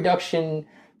high production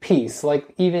piece,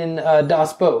 like even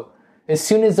Das Boat. As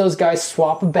soon as those guys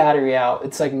swap a battery out,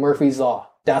 it's like Murphy's Law.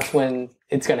 That's when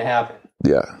it's going to happen.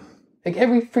 Yeah.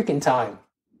 Every freaking time.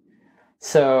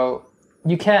 So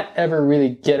you can't ever really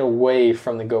get away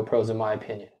from the GoPros, in my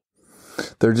opinion.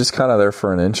 They're just kind of there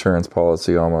for an insurance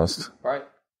policy almost. Right.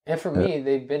 And for me,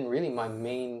 they've been really my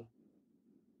main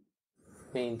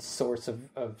source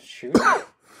of shooting.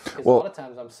 Because a lot of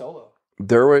times I'm solo.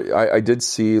 I did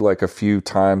see like a few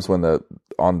times on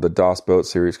the Das Boat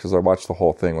series, because I watched the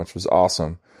whole thing, which was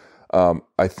awesome.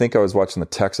 I think I was watching the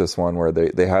Texas one where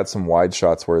they had some wide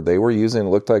shots where they were using, it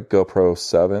looked like GoPro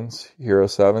 7s, Hero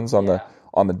 7s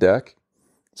on the deck.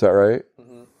 Is that right?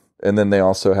 Mm-hmm. And then they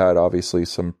also had obviously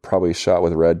some probably shot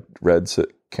with red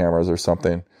cameras or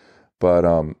something.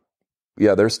 But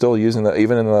they're still using that,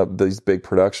 even in these big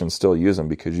productions, still use them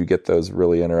because you get those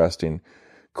really interesting,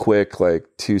 quick, like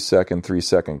 2 second, 3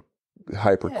 second,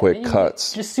 hyper quick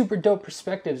cuts. Just super dope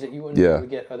perspectives that you wouldn't be able to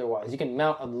get otherwise. You can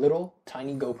mount a little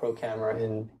tiny GoPro camera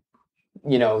in,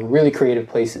 really creative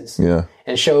places. Yeah.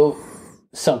 And show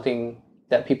something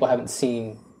that people haven't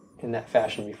seen in that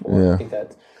fashion before. Yeah. I think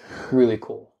that's really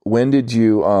cool. When did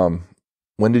you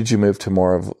move to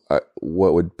more of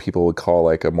what people would call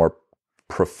like a more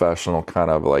professional kind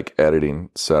of like editing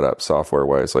setup software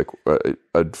wise, like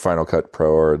a Final Cut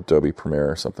Pro or Adobe Premiere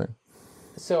or something?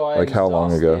 So I how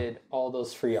long ago? All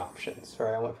those free options,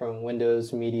 right? I went from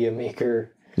Windows Media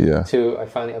Maker to I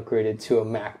finally upgraded to a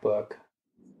MacBook.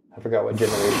 I forgot what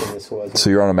generation this was. So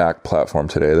you're on a Mac platform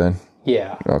today then?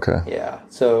 Yeah. Okay. Yeah.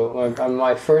 So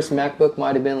my first MacBook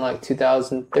might have been like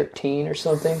 2013 or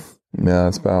something. Yeah,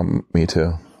 that's about me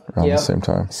too. Around the same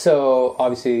time. So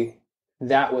obviously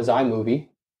that was iMovie,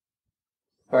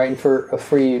 right? And for a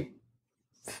free,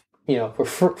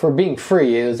 for being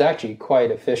free, it was actually quite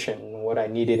efficient in what I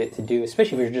needed it to do,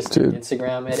 especially if you're just an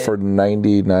Instagram edit. For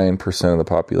 99% of the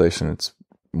population, it's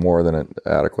more than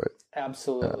adequate.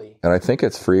 Absolutely. Yeah. And I think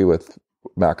it's free with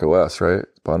Mac OS, right?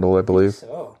 Bundle, I believe.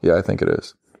 So. Yeah, I think it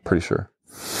is. Pretty sure.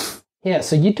 Yeah,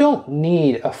 so you don't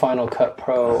need a Final Cut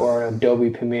Pro or an Adobe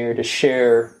Premiere to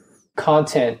share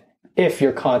content if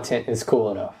your content is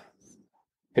cool enough.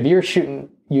 If you're shooting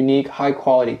unique,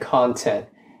 high-quality content,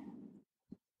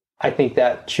 I think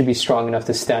that should be strong enough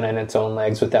to stand on its own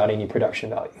legs without any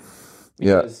production value.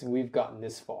 Because we've gotten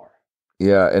this far.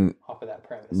 Yeah, and off of that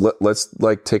premise. Let's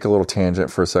take a little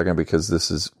tangent for a second, because this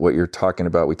is what you're talking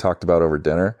about. We talked about over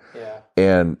dinner. Yeah.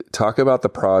 And talk about the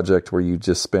project where you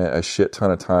just spent a shit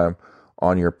ton of time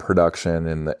on your production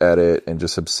and the edit and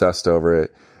just obsessed over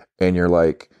it. And you're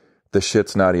like, the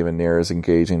shit's not even near as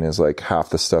engaging as like half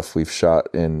the stuff we've shot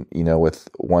in, with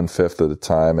 1/5 of the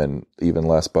time and even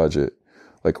less budget.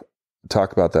 Like,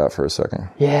 talk about that for a second.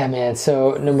 Yeah, man.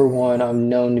 So number one, I'm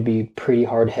known to be pretty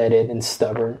hard-headed and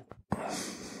stubborn.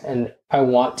 And I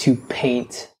want to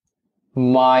paint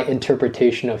my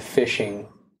interpretation of fishing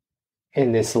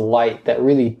in this light that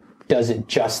really does it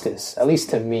justice, at least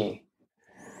to me.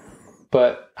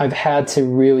 But I've had to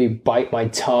really bite my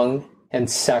tongue and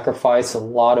sacrifice a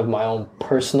lot of my own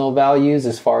personal values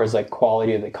as far as like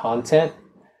quality of the content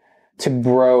to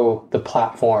grow the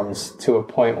platforms to a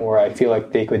point where I feel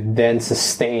like they could then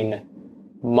sustain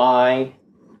my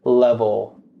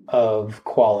level of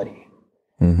quality.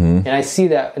 Mm-hmm. And I see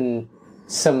that in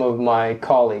some of my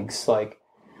colleagues, like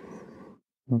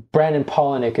Brandon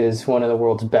Polinick is one of the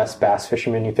world's best bass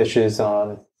fishermen. He fishes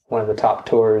on one of the top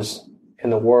tours in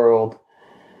the world.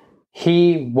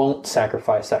 He won't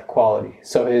sacrifice that quality.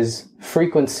 So his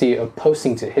frequency of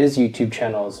posting to his YouTube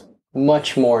channel is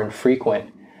much more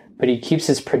infrequent, but he keeps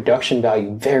his production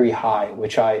value very high,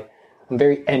 which I'm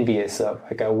very envious of.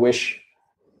 Like, I wish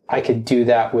I could do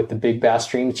that with the Big Bass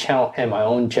Stream channel and my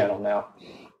own channel now.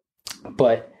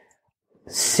 But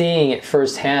seeing it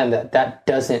firsthand that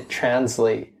doesn't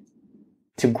translate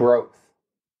to growth.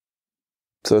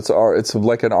 So it's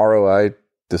like an ROI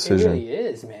decision. It really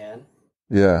is, man.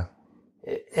 Yeah.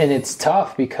 And it's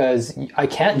tough because I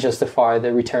can't justify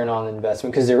the return on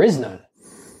investment because there is none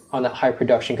on that high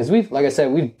production. Because we've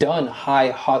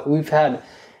had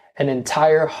an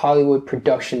entire Hollywood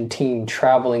production team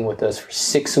traveling with us for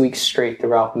 6 weeks straight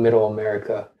throughout Middle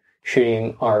America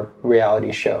shooting our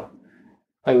reality show.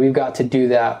 Like, we've got to do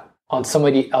that on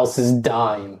somebody else's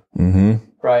dime,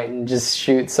 right? And just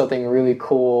shoot something really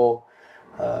cool,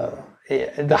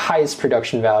 the highest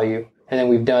production value. And then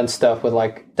we've done stuff with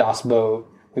like Das Boat.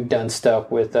 We've done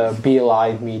stuff with Be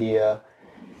Alive Media.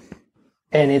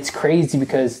 And it's crazy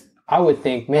because I would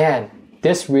think, man,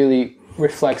 this really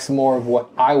reflects more of what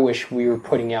I wish we were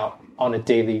putting out on a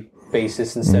daily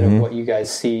basis instead of what you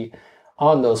guys see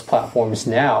on those platforms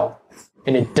now.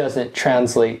 And it doesn't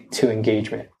translate to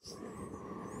engagement.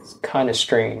 It's kind of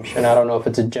strange. And I don't know if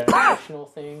it's a generational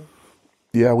thing.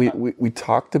 Yeah, we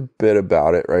talked a bit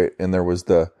about it, right? And there was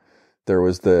the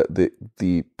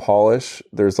polish.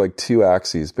 There's like two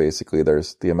axes basically.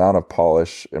 There's the amount of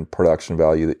polish and production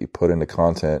value that you put into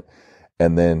content,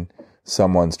 and then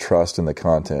someone's trust in the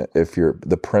content.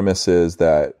 The premise is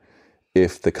that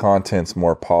if the content's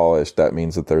more polished, that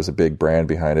means that there's a big brand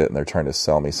behind it and they're trying to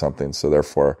sell me something. So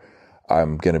therefore,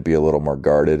 I'm going to be a little more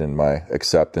guarded in my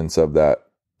acceptance of that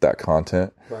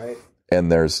content. Right.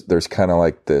 And there's kind of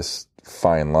like this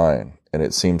fine line. And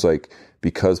it seems like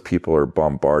because people are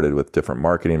bombarded with different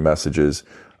marketing messages,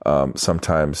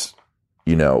 sometimes,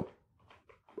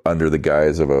 under the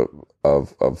guise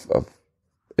of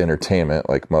entertainment,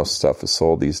 like most stuff is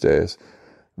sold these days,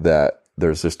 that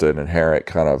there's just an inherent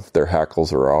kind of, their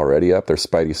hackles are already up, their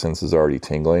spidey sense is already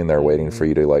tingling, they're waiting for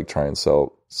you to like try and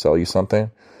sell you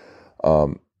something.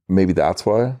 Maybe that's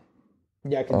why.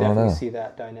 Yeah, I can definitely see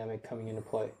that dynamic coming into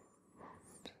play.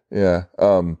 Yeah.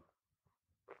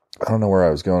 I don't know where I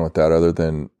was going with that, other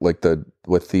than like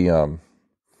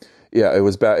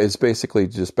it's basically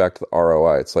just back to the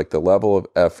ROI. It's like the level of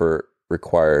effort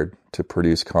required to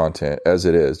produce content as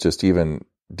it is, just even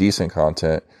decent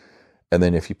content. And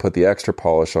then if you put the extra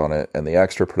polish on it and the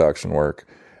extra production work,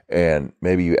 and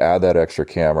maybe you add that extra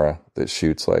camera that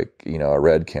shoots like, a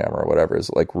red camera or whatever, is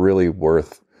like really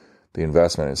worth the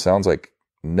investment. It sounds like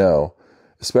no,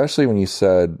 especially when you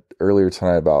said earlier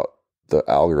tonight about the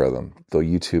algorithm, the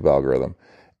YouTube algorithm.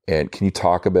 And can you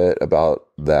talk a bit about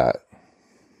that?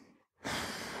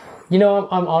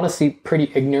 I'm honestly pretty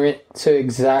ignorant to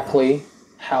exactly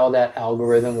how that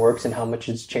algorithm works and how much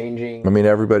it's changing. I mean,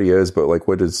 everybody is, but like,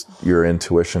 what is your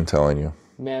intuition telling you?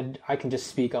 Man, I can just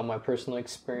speak on my personal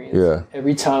experience. Yeah.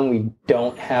 Every time we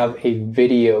don't have a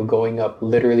video going up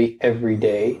literally every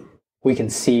day, we can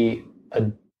see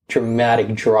a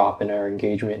dramatic drop in our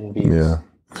engagement and views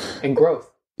and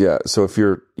growth. Yeah. So if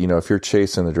you're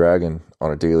chasing the dragon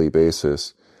on a daily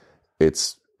basis,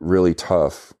 it's really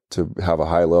tough to have a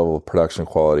high level of production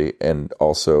quality and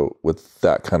also with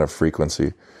that kind of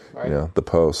frequency, right. The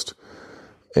post.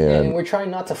 And we're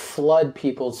trying not to flood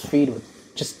people's feed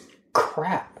with just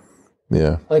crap.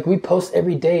 Yeah. Like we post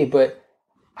every day, but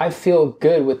I feel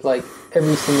good with like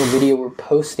every single video we're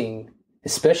posting,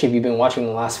 especially if you've been watching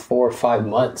the last 4 or 5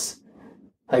 months.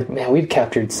 Like, man, we've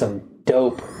captured some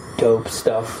dope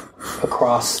stuff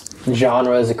across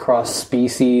genres, across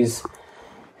species.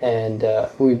 And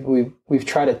we've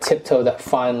tried to tiptoe that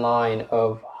fine line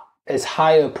of as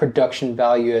high a production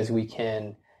value as we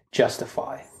can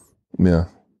justify. Yeah.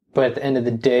 But at the end of the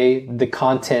day, the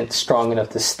content's strong enough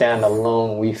to stand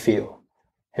alone, we feel,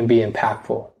 and be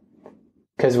impactful.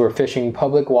 Because we're fishing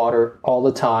public water all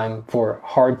the time for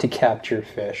hard to capture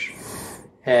fish.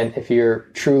 And if you're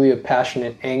truly a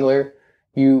passionate angler,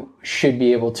 you should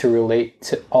be able to relate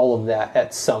to all of that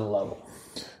at some level.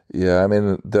 Yeah, I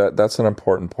mean, that's an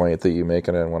important point that you make,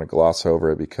 and I don't want to gloss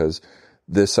over it, because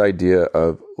this idea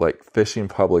of like fishing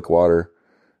public water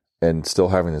and still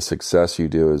having the success you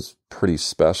do is pretty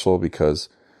special, because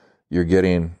you're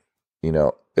getting,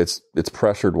 it's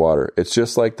pressured water. It's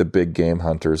just like the big game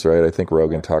hunters, right? I think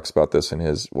Rogan talks about this in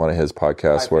one of his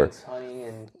podcasts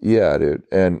yeah, dude.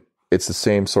 And it's the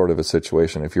same sort of a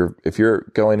situation. If you're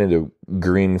going into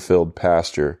green-filled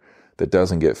pasture that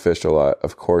doesn't get fished a lot,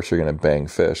 of course you're going to bang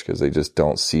fish because they just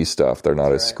don't see stuff. They're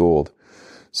not as schooled.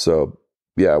 So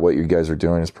yeah, what you guys are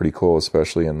doing is pretty cool,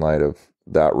 especially in light of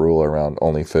that rule around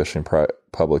only fishing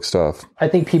public stuff. I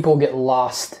think people get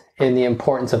lost in the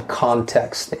importance of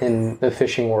context in the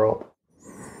fishing world,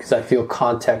 because I feel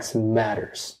context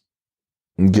matters.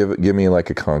 Give me like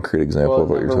a concrete example of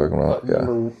what you're talking about.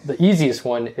 The easiest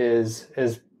one is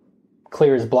as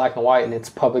clear as black and white, and it's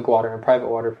public water and private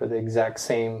water for the exact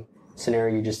same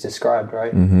scenario you just described,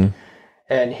 right? Mm-hmm.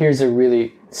 And here's a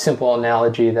really simple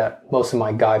analogy that most of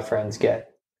my guy friends get.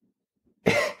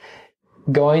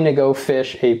 Going to go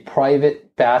fish a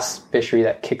private bass fishery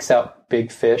that kicks out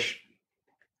big fish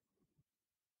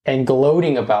and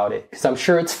gloating about it, because I'm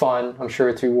sure it's fun, I'm sure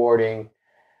it's rewarding,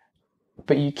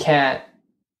 but you can't.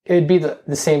 It'd be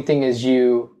the same thing as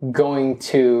you going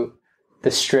to the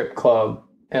strip club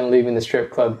and leaving the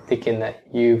strip club thinking that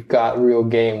you've got real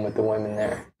game with the women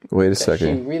there. Wait a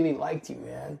second. She really liked you,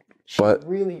 man. She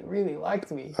really, really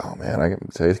liked me. Oh, man, I'm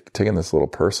taking this a little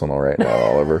personal right now,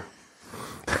 Oliver.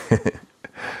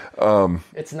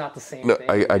 It's not the same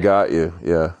thing. I got you,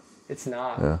 yeah. It's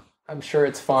not. Yeah. I'm sure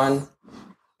it's fun,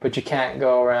 but you can't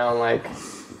go around like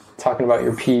talking about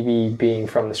your PB being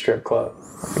from the strip club.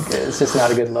 It's just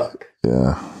not a good look.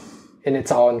 Yeah. And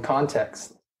it's all in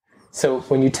context. So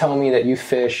when you tell me that you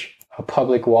fish a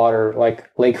public water like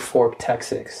Lake Fork,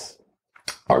 Texas,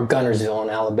 or Gunnersville in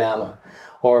Alabama,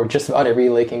 or just about every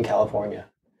lake in California,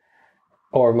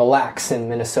 or Mille Lacs in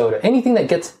Minnesota, anything that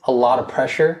gets a lot of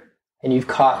pressure and you've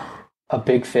caught a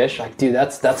big fish, like, dude,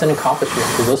 that's an accomplishment,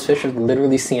 because those fish have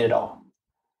literally seen it all.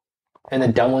 and the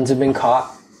dumb ones have been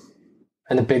caught,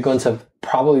 and the big ones have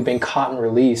probably been caught and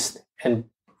released and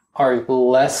are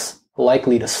less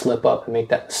likely to slip up and make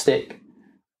that mistake.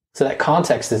 So that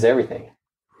context is everything.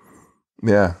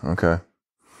 Yeah. Okay.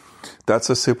 That's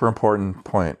a super important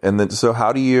point. And then, so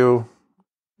how do you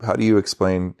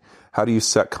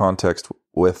set context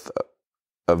with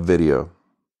a video?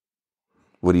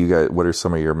 What are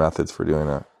some of your methods for doing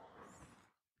that?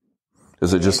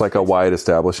 Is it just like a wide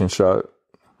establishing shot?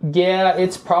 Yeah,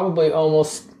 it's probably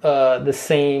almost the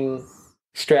same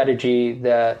strategy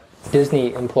that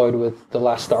Disney employed with the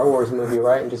last Star Wars movie,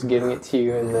 right? And just giving it to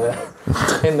you in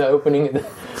the opening.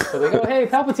 So they go, "Hey,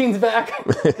 Palpatine's back.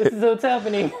 This is what's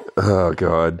happening." Oh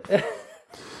God!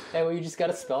 And you just got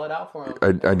to spell it out for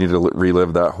them. I need to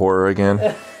relive that horror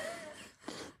again.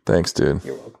 Thanks, dude.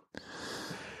 You're welcome.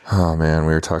 Oh man,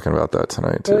 we were talking about that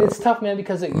tonight too. But it's tough, man,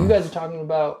 because you guys are talking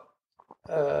about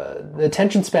the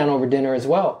attention span over dinner as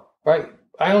well, right?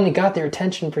 I only got their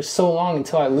attention for so long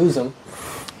until I lose them.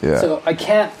 Yeah. So I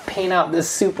can't paint out this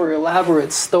super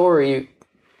elaborate story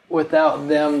without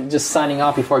them just signing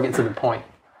off before I get to the point.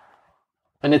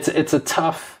 And it's a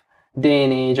tough day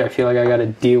and age I feel like I got to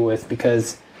deal with,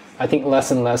 because I think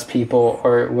less and less people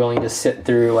are willing to sit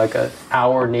through like an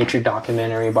hour nature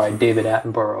documentary by David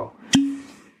Attenborough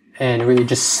and really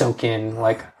just soak in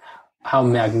like how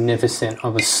magnificent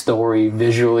of a story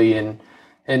visually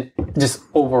and just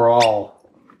overall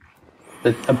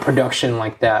a production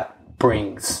like that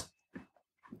brings.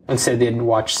 Instead they'd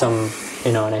watch some,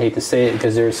 and I hate to say it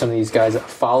because there's some of these guys that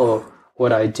follow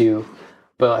what I do,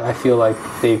 but I feel like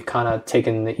they've kind of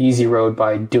taken the easy road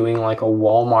by doing like a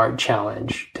Walmart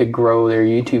challenge to grow their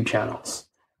YouTube channels,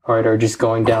 right? Or just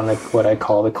going down what I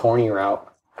call the corny route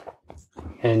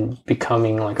and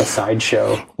becoming like a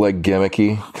sideshow. Like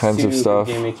gimmicky kinds of stuff.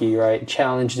 Gimmicky, right?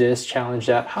 Challenge this, challenge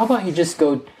that. How about you just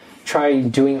go try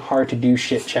doing hard to do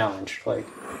shit challenge? Like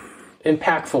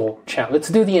impactful challenge. Let's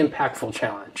do the impactful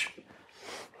challenge.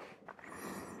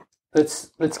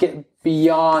 Let's get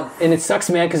beyond. And it sucks,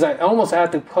 man, because I almost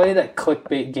have to play that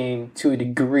clickbait game to a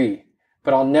degree,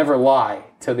 but I'll never lie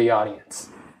to the audience.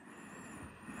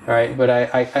 All right, but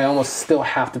I almost still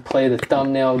have to play the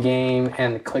thumbnail game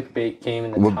and the clickbait game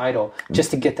and the title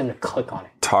just to get them to click on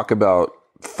it. Talk about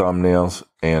thumbnails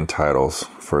and titles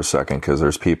for a second, because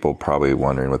there's people probably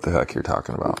wondering what the heck you're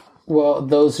talking about. Well,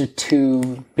 those are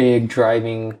two big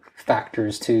driving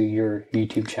factors to your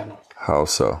YouTube channel. How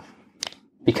so?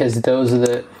 Because those are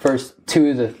the two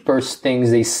of the first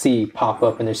things they see pop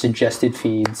up in their suggested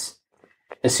feeds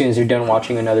as soon as they're done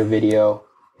watching another video.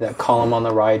 That column on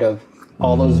the right of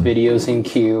all those videos in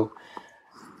queue.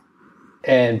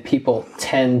 And people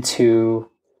tend to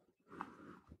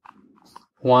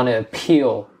want to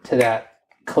appeal to that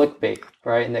clickbait,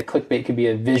 right? And that clickbait could be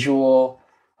a visual,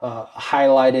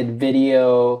 highlighted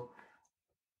video,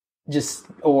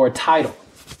 or a title,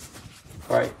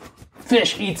 right?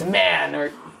 Fish eats man,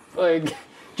 or like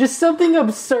just something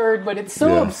absurd, but it's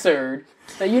so absurd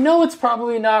that it's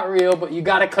probably not real, but you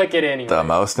got to click it anyway. The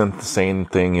most insane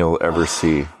thing you'll ever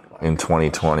see in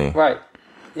 2020. Right.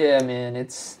 Yeah, man,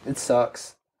 it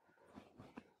sucks.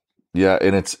 Yeah,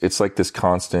 and it's like this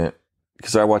constant,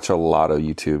 because I watch a lot of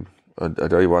YouTube.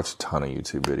 I watch a ton of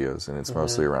YouTube videos, and it's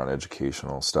mostly around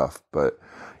educational stuff. But,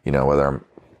 whether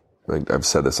I've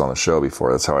said this on the show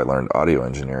before, that's how I learned audio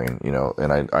engineering,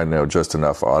 and I know just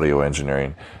enough audio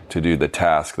engineering to do the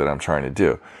task that I'm trying to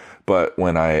do. But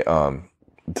when I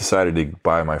decided to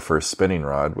buy my first spinning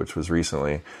rod, which was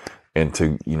recently, and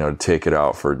to, take it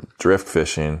out for drift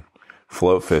fishing,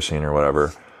 float fishing or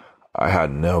whatever, I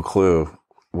had no clue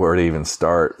where to even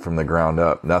start from the ground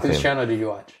up. Nothing. Whose channel did you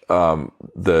watch?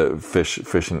 The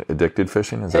fishing, Addicted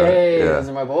Fishing. Is that yeah. Those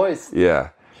are my boys. Yeah.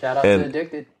 Shout out to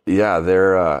Addicted. Yeah,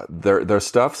 their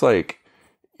stuff's like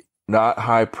not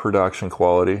high production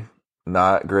quality,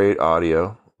 not great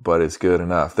audio, but it's good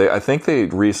enough. I think they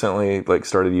recently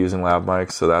started using lav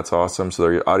mics, so that's awesome. So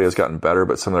their audio's gotten better,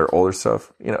 but some of their older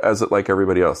stuff, as like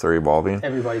everybody else, they're evolving.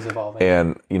 Everybody's evolving.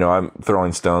 And I'm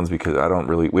throwing stones because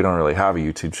we don't really have a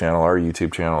YouTube channel. Our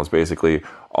YouTube channel is basically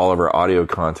all of our audio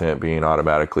content being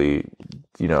automatically,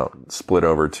 split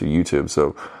over to YouTube.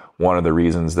 So one of the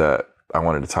reasons that I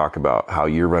wanted to talk about how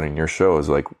you're running your show is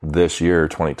like this year,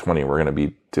 2020, we're going to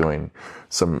be doing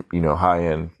some,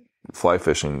 high-end fly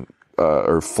fishing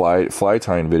or fly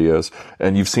tying videos,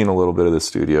 and you've seen a little bit of the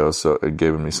studio, so it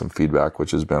gave me some feedback, which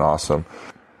has been awesome.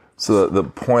 So the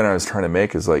point I was trying to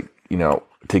make is to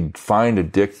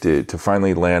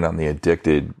finally land on the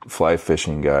addicted fly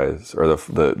fishing guys, or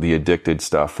the addicted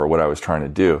stuff for what I was trying to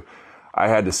do. I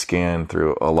had to scan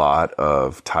through a lot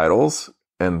of titles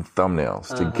and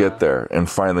thumbnails to get there and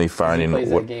finally finding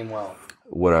that game well.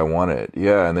 What I wanted.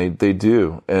 Yeah, and they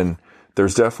do. And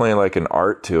there's definitely like an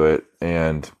art to it,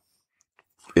 and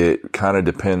it kind of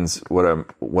depends. What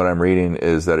I'm reading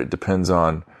is that it depends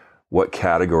on what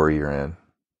category you're in.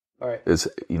 All right. Is,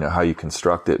 you know, how you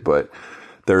construct it. But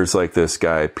there's like this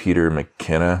guy, Peter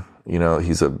McKenna, you know,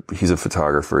 he's a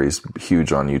photographer. He's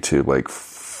huge on YouTube, like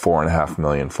 4.5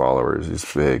 million followers. He's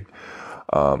big.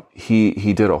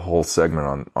 He did a whole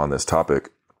segment on this topic,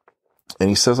 and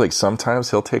he says like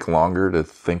sometimes he'll take longer to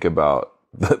think about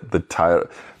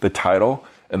the title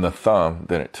and the thumb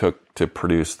than it took to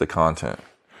produce the content,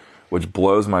 which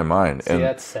blows my mind. See,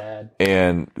 that's sad.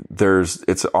 And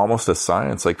it's almost a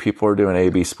science. Like people are doing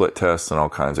A/B split tests and all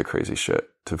kinds of crazy shit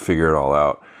to figure it all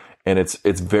out. And it's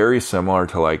very similar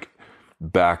to like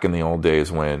back in the old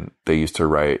days when they used to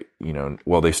write, you know,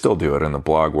 well, they still do it in the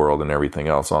blog world and everything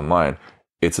else online.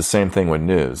 It's the same thing with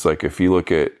news. Like if you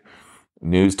look at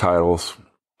news titles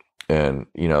and,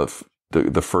 you know,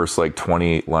 the first like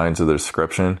 20 lines of the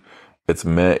description, it's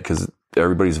meant because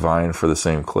everybody's vying for the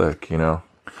same click, you know?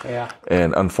 Yeah.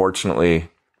 And unfortunately,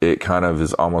 it kind of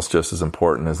is almost just as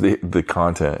important as the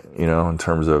content, you know, in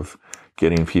terms of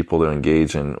getting people to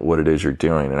engage in what it is you're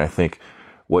doing. And I think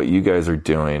what you guys are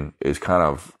doing is kind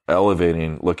of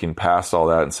elevating, looking past all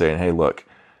that and saying, hey, look,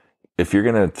 if you're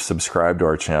going to subscribe to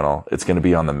our channel, it's going to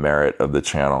be on the merit of the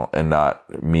channel and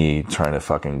not me trying to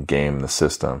fucking game the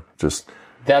system.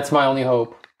 That's my only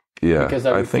hope. Yeah, because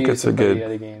I think it's a good.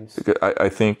 Other games. I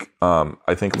think one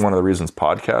of the reasons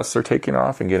podcasts are taking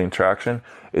off and getting traction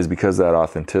is because of that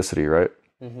authenticity, right?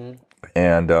 Mm-hmm.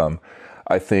 And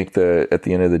I think that at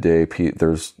the end of the day,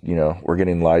 there's, you know, we're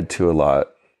getting lied to a lot,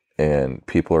 and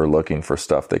people are looking for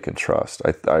stuff they can trust.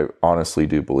 I honestly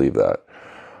do believe that,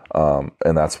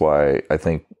 and that's why I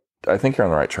think you're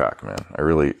on the right track, man. I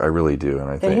really do, and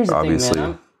I think obviously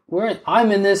thing, man,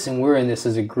 I'm in this, and we're in this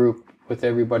as a group. With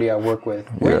everybody I work with,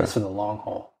 we're in this for the long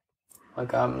haul.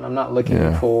 Like I'm not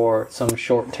looking for some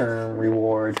short-term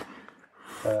reward.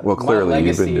 Well, clearly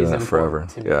you've been doing it forever.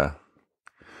 Yeah,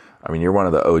 I mean, you're one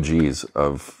of the OGs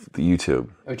of the YouTube,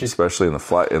 especially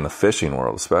in the fishing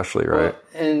world, especially, right?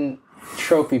 Well, in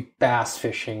trophy bass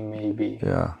fishing, maybe.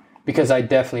 Yeah. Because I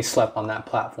definitely slept on that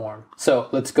platform. So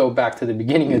let's go back to the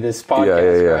beginning of this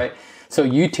podcast, right? So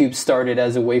YouTube started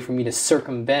as a way for me to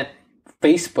circumvent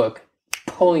Facebook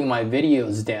pulling my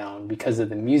videos down because of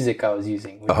the music I was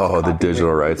using. Oh, the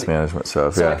digital rights management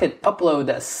stuff. So I could upload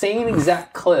that same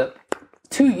exact clip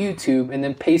to YouTube and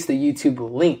then paste the YouTube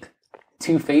link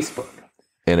to Facebook.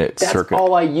 And that's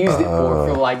all I used it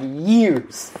for like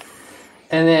years.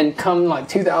 And then come like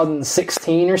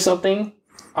 2016 or something,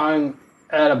 I'm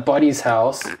at a buddy's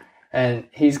house and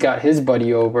he's got his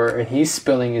buddy over and he's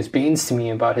spilling his beans to me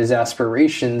about his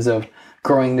aspirations of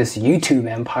growing this YouTube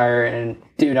empire. And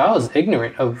dude, I was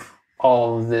ignorant of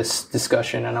all of this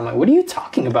discussion. And I'm like, what are you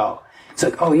talking about? It's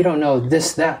like, oh, you don't know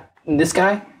this, that, and this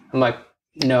guy? I'm like,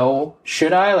 no,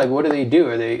 should I? Like, what do they do?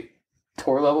 Are they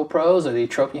tour level pros? Are they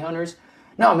trophy hunters?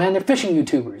 No, man, they're fishing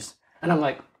YouTubers. And I'm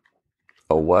like,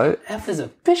 a what? F is a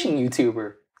fishing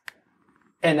YouTuber.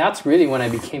 And that's really when I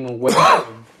became aware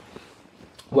of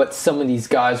what some of these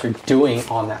guys are doing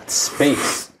on that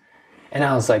space. And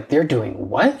I was like, they're doing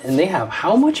what? And they have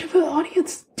how much of an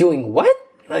audience? Doing what?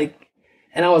 Like,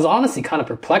 and I was honestly kind of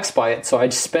perplexed by it. So I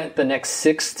just spent the next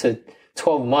 6 to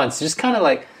 12 months just kind of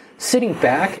like sitting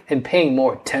back and paying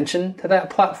more attention to that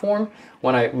platform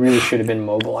when I really should have been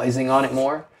mobilizing on it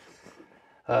more.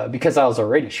 Because I was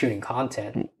already shooting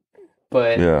content.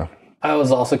 But I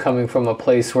was also coming from a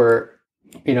place where,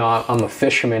 you know, I'm a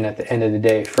fisherman at the end of the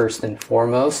day, first and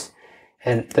foremost.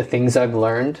 And the things I've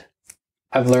learned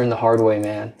the hard way,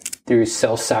 man, through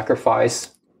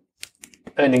self-sacrifice,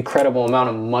 an incredible amount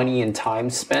of money and time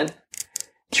spent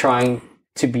trying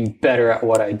to be better at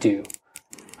what I do.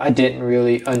 I didn't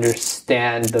really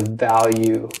understand the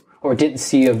value or didn't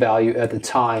see a value at the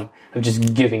time of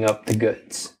just giving up the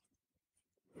goods.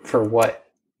 For what?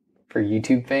 For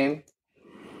YouTube fame?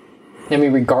 I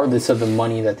mean, regardless of the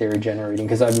money that they were generating,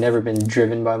 because I've never been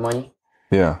driven by money.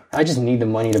 Yeah. I just need the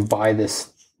money to buy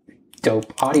this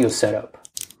dope audio setup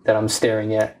that I'm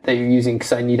staring at, that you're using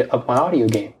because I need to up my audio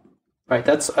game, right?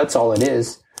 That's all it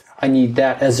is. I need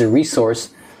that as a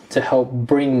resource to help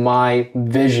bring my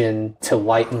vision to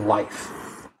light and life.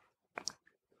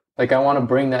 Like I want to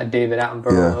bring that David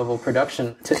Attenborough level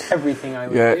production to everything I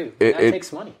would do. That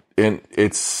takes money. And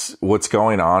it's what's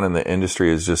going on in the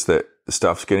industry is just that the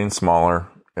stuff's getting smaller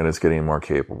and it's getting more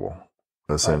capable,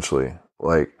 essentially.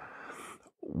 Right. Like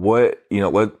what,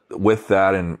 with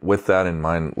that in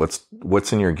mind,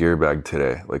 what's in your gear bag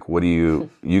today? Like, what do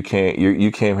you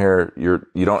came here,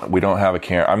 we don't have a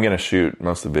camera. I'm going to shoot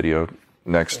most of the video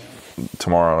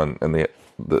tomorrow and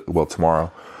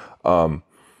tomorrow.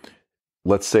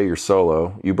 Let's say you're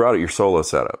solo. You brought your solo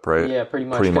setup, right? Yeah, pretty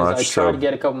much. I tried to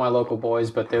get a couple of my local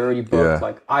boys, but they're already booked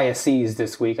like ISEs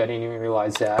this week. I didn't even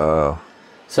realize that. Oh.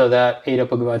 So that ate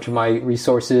up a bunch of my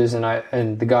resources,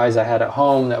 and the guys I had at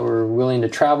home that were willing to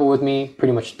travel with me.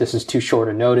 Pretty much, this is too short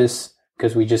a notice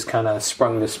because we just kind of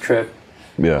sprung this trip.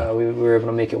 Yeah, we were able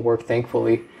to make it work,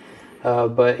 thankfully.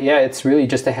 But yeah, it's really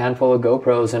just a handful of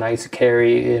GoPros, and I used to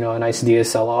carry, a nice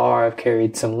DSLR. I've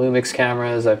carried some Lumix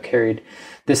cameras. I've carried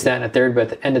this, that, and a third.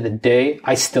 But at the end of the day,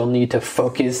 I still need to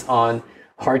focus on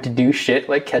hard to do shit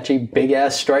like catch a big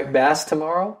ass striped bass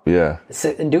tomorrow. Yeah,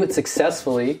 and do it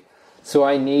successfully. So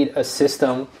I need a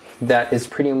system that is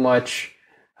pretty much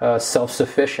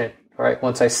self-sufficient, right?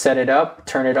 Once I set it up,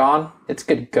 turn it on, it's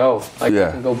good to go. I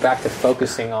can go back to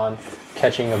focusing on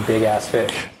catching a big-ass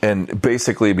fish. And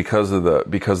basically, because of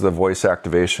the voice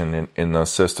activation in those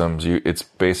systems, it's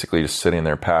basically just sitting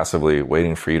there passively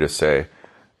waiting for you to say,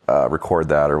 record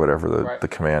that or whatever the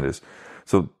command is.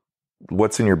 So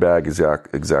what's in your bag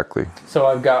exactly? So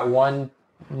I've got one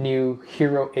new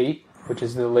Hero 8, which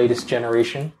is the latest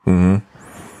generation. Mm-hmm.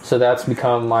 So that's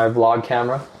become my vlog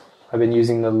camera. I've been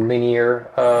using the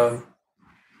linear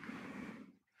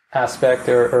aspect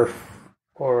or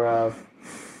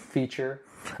feature.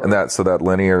 And that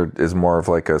linear is more of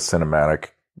like a cinematic,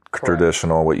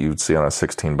 traditional, what you'd see on a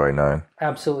 16:9.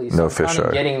 Absolutely. No so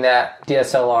fisheye. Getting that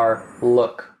DSLR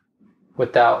look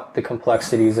without the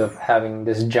complexities of having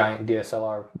this giant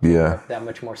DSLR. Yeah. That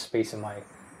much more space in my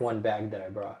one bag that I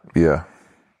brought. Yeah.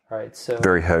 Right, so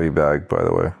very heavy bag, by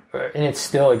the way. And it's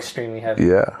still extremely heavy.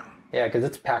 Yeah. Yeah, because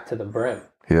it's packed to the brim.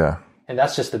 Yeah. And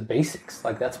that's just the basics.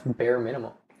 Like, that's bare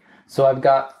minimum. So I've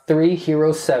got 3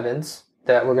 Hero 7s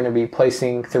that we're going to be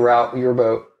placing throughout your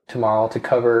boat tomorrow to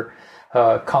cover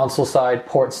console side,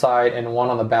 port side, and one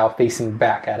on the bow facing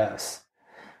back at us.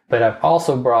 But I've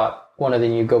also brought one of the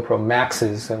new GoPro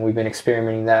Maxes, and we've been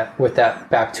experimenting with that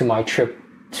back to my trip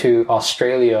to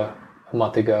Australia a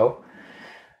month ago.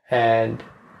 And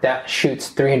that shoots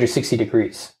 360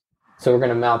 degrees. So we're going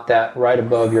to mount that right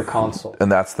above your console.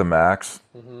 And that's the Max?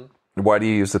 Mm-hmm. Why do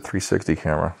you use the 360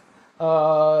 camera?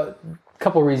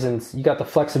 Couple reasons. You got the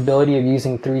flexibility of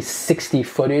using 360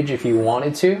 footage if you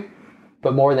wanted to.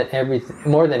 But more than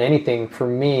anything, for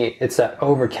me, it's that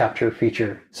overcapture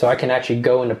feature. So I can actually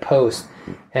go into post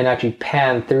and actually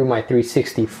pan through my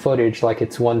 360 footage like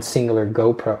it's one singular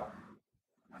GoPro.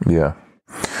 Yeah.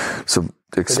 So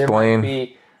explain... So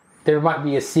there might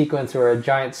be a sequence where a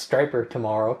giant striper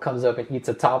tomorrow comes up and eats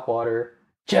a topwater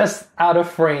just out of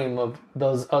frame of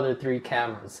those other 3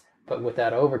 cameras. But with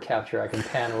that overcapture, I can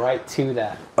pan right to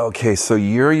that. Okay, so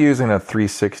you're using a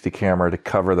 360 camera to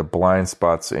cover the blind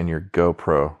spots in your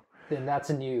GoPro. Then that's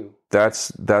new.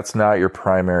 That's not your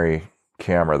primary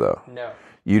camera, though. No.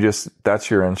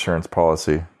 That's your insurance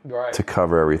policy. Right. To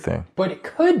cover everything. But it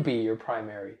could be your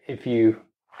primary if you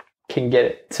can get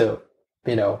it to,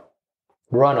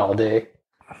 run all day.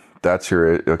 That's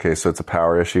okay. So it's a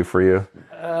power issue for you.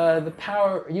 The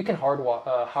power you can hard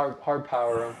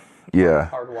power them. Yeah.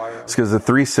 Hardwire them. It's because the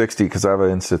 360. Because I have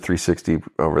an Insta360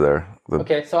 over there. I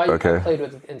played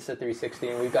with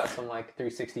Insta360, and we've got some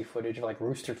 360 footage of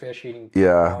roosterfish eating.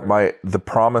 Yeah. The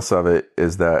promise of it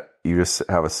is that you just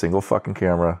have a single fucking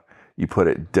camera. You put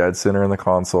it dead center in the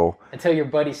console until your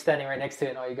buddy's standing right next to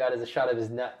it, and all you got is a shot of his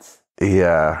nuts.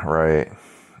 Yeah. Right.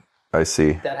 I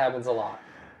see. That happens a lot.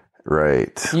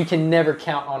 Right. You can never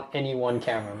count on any one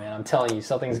camera, man. I'm telling you,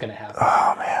 something's going to happen.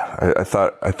 Oh, man. I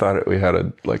thought we had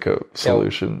a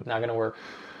solution. Not going to work.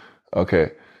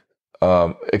 Okay.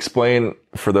 Explain,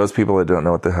 for those people that don't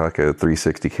know what the heck a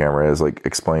 360 camera is,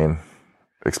 explain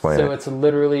it. So it's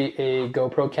literally a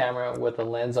GoPro camera with a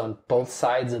lens on both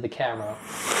sides of the camera.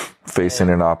 Facing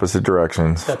in opposite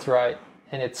directions. That's right.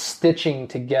 And it's stitching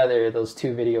together those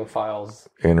 2 video files.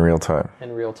 In real time.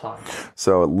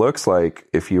 So it looks like,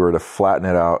 if you were to flatten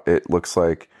it out, it looks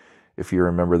like, if you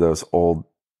remember those old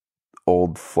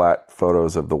flat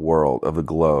photos of the world, of the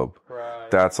globe.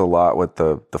 Right. That's a lot what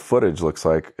the footage looks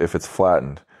like if it's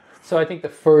flattened. So I think the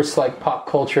first pop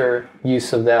culture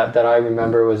use of that I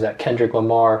remember was that Kendrick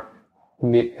Lamar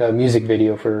music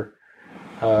video for,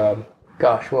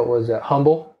 what was that?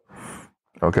 Humble.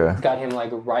 Okay. It's got him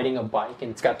riding a bike,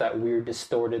 and it's got that weird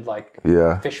distorted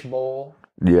fishbowl.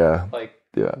 Yeah.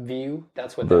 View.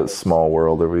 That's what the small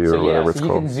world of view or whatever it's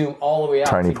called. You can zoom all the way out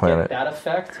Tiny to Planet. get that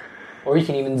effect. or you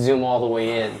can even zoom all the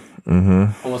way in.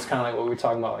 Mm-hmm. Almost kind of like what we were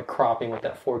talking about, like cropping with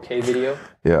that 4K video.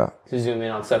 Yeah. To zoom in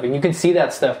on stuff. And you can see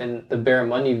that stuff in the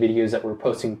Barramundi videos that we're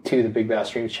posting to the Big Bass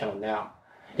Streams channel now.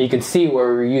 And you can see where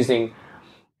we're using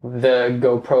the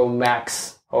GoPro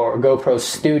Max or GoPro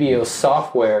Studio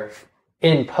software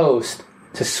in post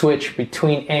to switch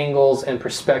between angles and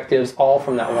perspectives all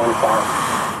from that one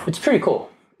file. It's pretty cool.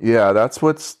 Yeah, that's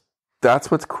what's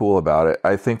cool about it.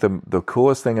 I think the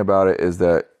coolest thing about it is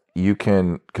that you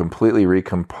can completely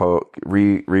reframe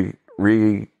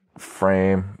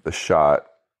the shot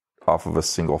off of a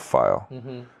single file.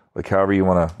 Mm-hmm. Like however you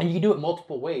want to. And you can do it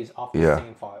multiple ways off the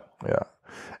same file. Yeah.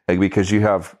 And because you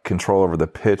have control over the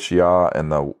pitch, yaw, and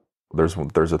there's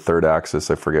a third axis.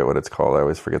 I forget what it's called. I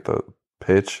always forget the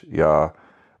pitch, yaw,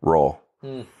 roll.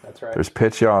 That's right. There's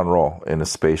pitch, yaw, and roll in a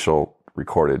spatial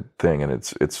recorded thing, and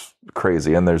it's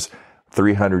crazy. And there's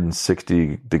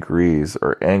 360 degrees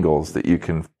or angles that you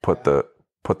can put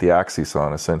the axis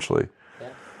on, essentially.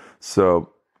 Yeah.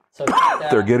 So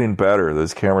they're getting better.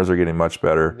 Those cameras are getting much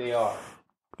better. They are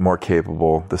more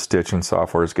capable. The stitching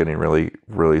software is getting really,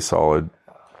 really solid.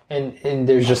 And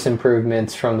there's just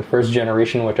improvements from the first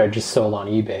generation, which I just sold on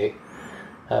eBay.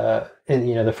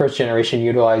 And the first generation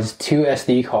utilized 2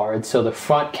 SD cards, so the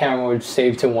front camera would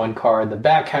save to one card, the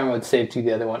back camera would save to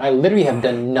the other one. I literally have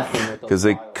done nothing with those because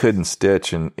they couldn't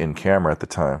stitch in camera at the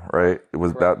time, right? It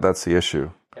was that's the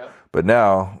issue. Yep. But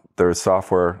now there's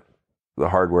software, the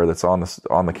hardware that's on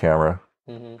the camera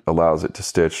allows it to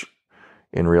stitch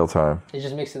in real time. It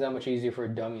just makes it that much easier for a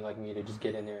dummy like me to just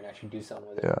get in there and actually do something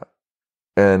with it. Yeah.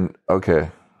 And okay,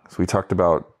 so we talked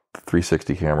about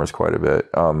 360 cameras quite a bit.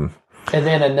 And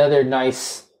then another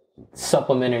nice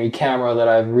supplementary camera that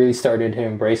I've really started to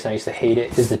embrace, and I used to hate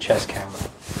it, is the chest camera.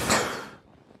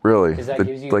 Really?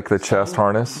 Gives you like the chest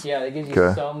harness? Yeah, it gives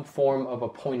you some form of a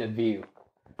point of view.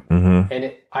 Mm-hmm.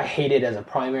 And I hate it as a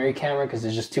primary camera because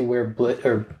it's just too weird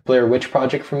Blair Witch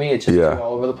Project for me. It's just too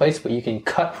all over the place, but you can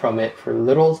cut from it for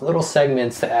little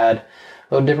segments to add a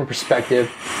little different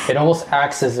perspective. It almost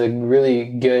acts as a really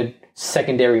good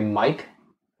secondary mic.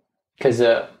 Because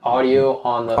the audio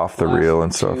on the off the reel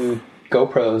and stuff,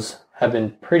 GoPros have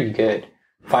been pretty good.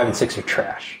 5 and 6 are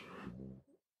trash.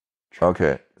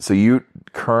 Okay, so you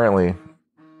currently,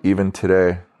 even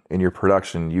today in your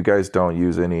production, you guys don't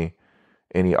use any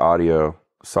audio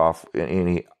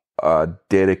any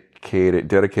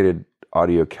dedicated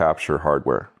audio capture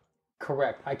hardware.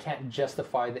 Correct. I can't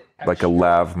justify the extra, like a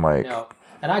lav mic. No,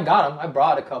 and I got them. I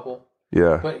brought a couple.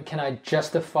 Yeah. But can I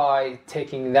justify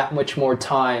taking that much more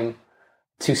time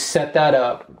to set that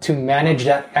up, to manage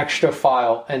that extra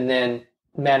file, and then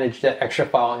manage that extra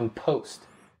file in post?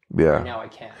 Yeah. Right now I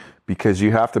can't. Because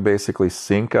you have to basically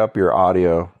sync up your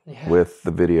audio with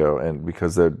the video, and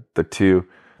because the two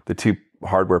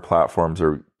hardware platforms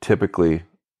are typically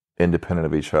independent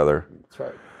of each other. That's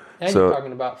right. And you're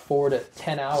talking about 4 to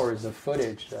 10 hours of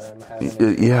footage that I'm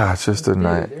having. Yeah, it's just it's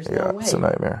a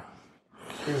nightmare.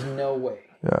 There's no way.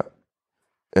 Yeah.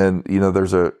 And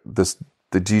there's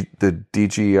the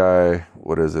DJI,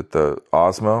 what is it? The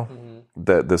Osmo,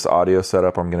 that this audio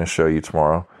setup I'm going to show you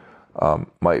tomorrow,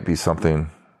 might be something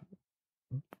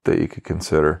that you could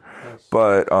consider. Nice.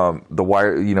 But the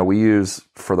wire, we use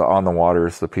for the on the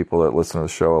waters, the people that listen to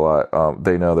the show a lot,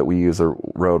 they know that we use a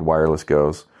Rode Wireless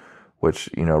Go's, which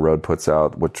Rode puts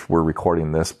out, which we're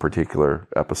recording this particular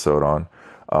episode on.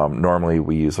 Normally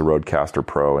we use a Rodecaster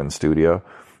Pro in studio,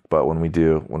 but when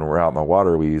we're out in the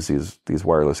water, we use these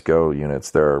Wireless Go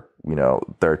units. They're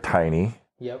tiny.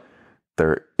 Yep.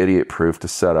 They're idiot proof to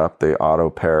set up. They auto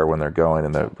pair when they're going,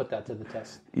 and put that to the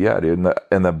test. Yeah, dude.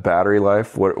 And the battery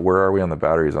life. Where are we on the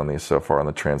batteries on these so far on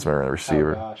the transmitter and the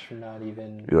receiver? Oh gosh, we're not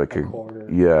even like a quarter.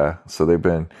 Yeah. So they've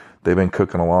been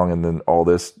cooking along, and then all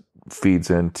this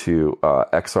feeds into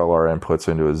XLR inputs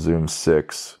into a Zoom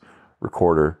 6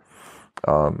 recorder.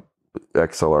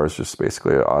 XLR is just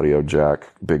basically an audio jack,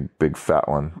 big fat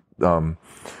one.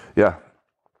 Yeah.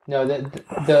 No,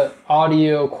 the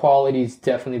audio quality's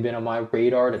definitely been on my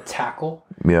radar to tackle.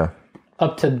 Yeah.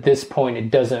 Up to this point,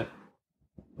 it doesn't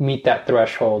meet that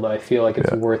threshold. I feel like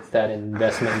it's worth that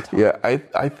investment in time. Yeah,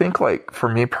 I think, like, for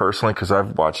me personally, because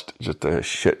I've watched just a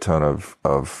shit ton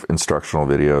of instructional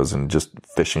videos and just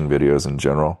fishing videos in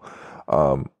general,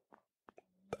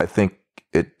 I think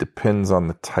it depends on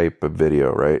the type of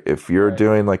video, right? If you're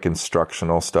doing like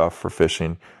instructional stuff for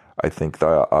fishing, I think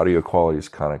the audio quality is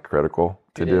kind of critical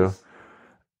to do.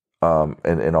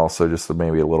 And also just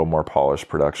maybe a little more polished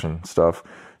production stuff.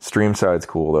 Stream side's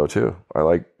cool though too. I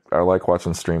like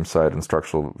watching stream side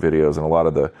instructional videos, and a lot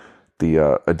of the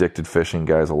Addicted Fishing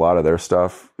guys, a lot of their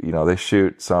stuff, they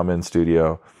shoot some in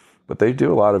studio, But they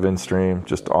do a lot of in-stream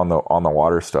just on the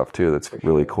water stuff too. That's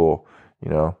really cool, you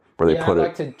know, where they put I'd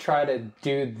like to try to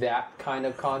do that kind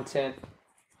of content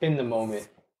in the moment.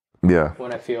 Yeah.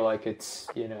 When I feel like it's,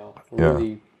 you know,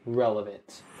 really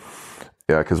relevant.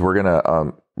 Yeah, because we're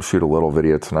gonna shoot a little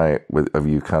video tonight of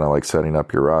you kind of like setting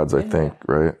up your rods. I think,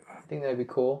 right? I think that'd be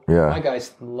cool. Yeah, my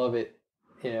guys love it.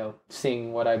 You know,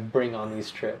 seeing what I bring on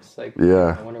these trips. Like,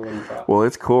 yeah. I wonder what you thought. Well,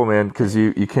 it's cool, man, because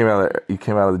you came out of the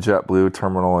JetBlue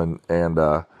terminal and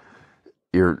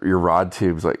your rod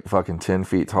tube's like fucking 10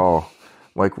 feet tall.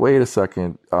 Like, wait a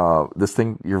second, this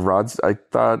thing, your rods, I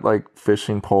thought like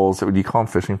fishing poles. Do you call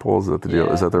them fishing poles? Is that the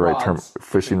deal? Is that the right term?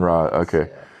 Fishing rod.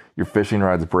 Okay. Yeah. Your fishing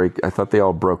rods break. I thought they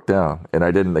all broke down, and I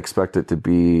didn't expect it to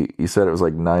be. You said it was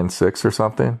like 9.6 or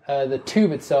something. The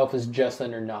tube itself is just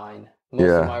under 9. Most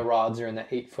of my rods are in the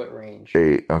 8-foot range.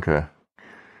 8. Okay.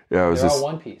 Yeah, it was They're all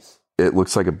one piece. It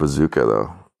looks like a bazooka,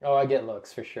 though. Oh, I get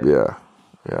looks for sure. Yeah.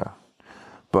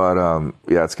 But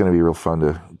yeah, it's gonna be real fun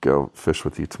to go fish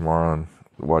with you tomorrow and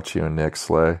watch you and Nick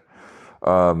slay.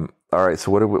 All right. So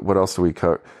what else do we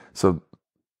cover? So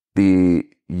the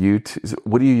YouTube.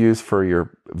 What do you use for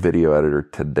your video editor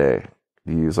today?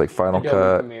 Do you use like Final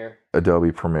Cut?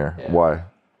 Adobe Premiere. Yeah. Why?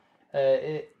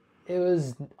 It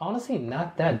was honestly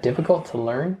not that difficult to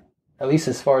learn, at least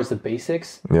as far as the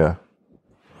basics. Yeah.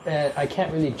 And I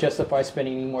can't really justify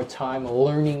spending any more time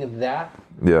learning that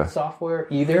software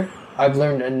either. I've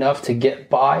learned enough to get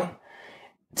by,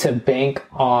 to bank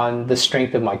on the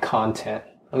strength of my content.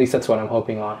 At least that's what I'm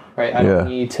hoping on, right? I don't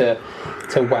need to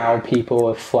wow people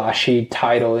with flashy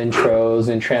title intros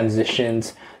and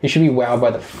transitions. You should be wowed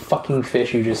by the fucking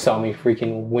fish you just saw me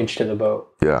freaking winch to the boat.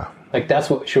 Yeah. Like, that's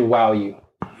what should wow you.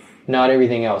 Not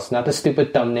everything else. Not the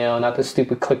stupid thumbnail, not the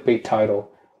stupid clickbait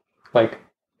title. Like,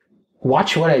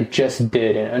 watch what I just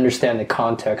did and understand the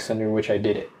context under which I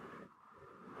did it.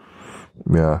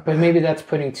 Yeah. But maybe that's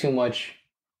putting too much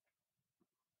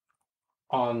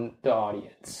on the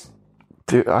audience.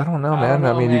 Dude, I don't know, man.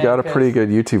 I mean, you got a pretty good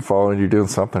YouTube following. You're doing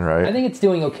something right. I think it's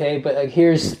doing okay, but like,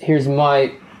 here's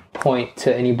my point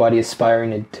to anybody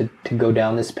aspiring to go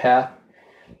down this path.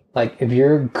 Like, if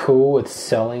you're cool with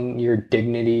selling your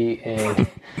dignity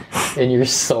and your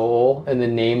soul in the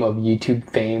name of YouTube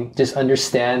fame, just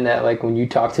understand that, like, when you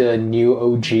talk to a new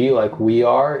OG like we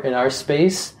are in our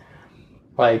space,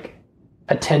 like,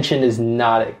 attention is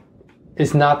not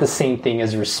the same thing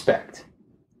as respect.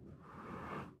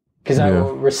 Because I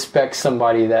will respect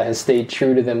somebody that has stayed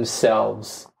true to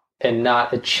themselves and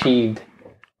not achieved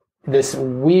this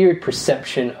weird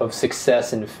perception of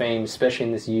success and fame, especially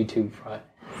in this YouTube front.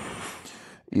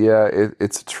 Yeah,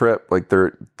 it's a trip. Like,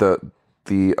 the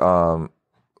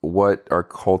what our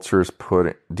culture's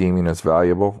deeming as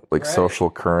valuable, like social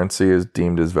currency is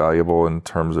deemed as valuable in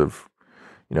terms of,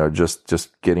 you know,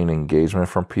 just getting engagement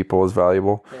from people is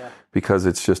valuable because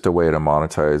it's just a way to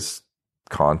monetize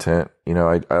content. You know,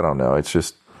 I don't know. It's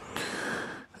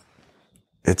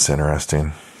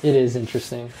interesting. It is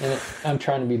interesting. And I'm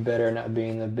trying to be better, not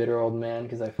being the bitter old man,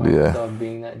 because I find myself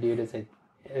being that dude as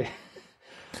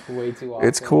way too often.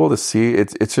 It's cool to see.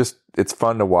 It's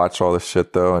fun to watch all this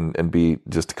shit though, and be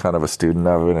just kind of a student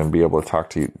of it and be able to talk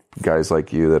to guys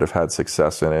like you that have had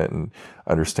success in it and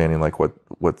understanding like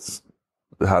what's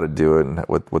how to do it and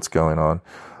what's going on.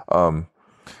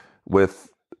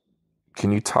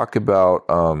 Can you talk about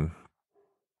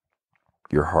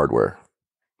your hardware?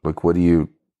 Like, what do you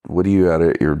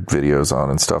edit your videos on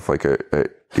and stuff, like at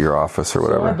your office or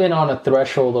whatever? So I've been on a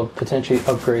threshold of potentially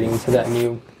upgrading to that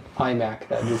new iMac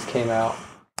that just came out.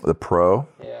 The Pro?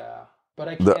 Yeah, but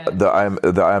I can't. The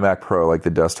iMac Pro, like the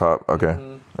desktop. Okay,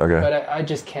 okay. But I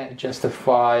just can't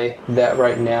justify that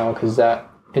right now because that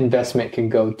investment can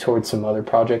go towards some other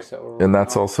projects that we're. And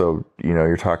that's also, you know,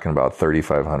 you're talking about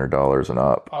 $3,500 and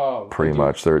up. Oh, pretty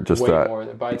much. They're just way that. More.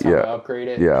 By the time I upgrade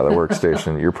it. Yeah, the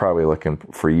workstation. You're probably looking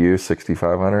for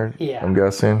 $6,500. Yeah, I'm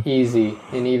guessing. Easy,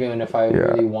 and even if I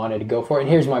really wanted to go for it, and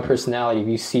here's my personality. If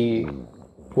you see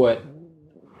what.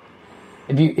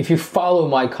 If you follow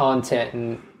my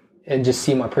content and just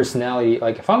see my personality,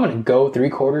 like if I'm going to go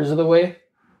 3/4 of the way,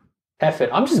 F it,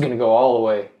 I'm just going to go all the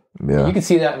way. Yeah. You can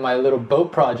see that in my little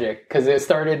boat project because it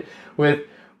started with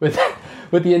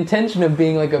the intention of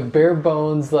being like a bare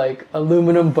bones like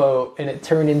aluminum boat, and it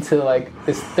turned into like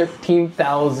this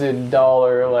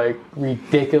 $13,000 like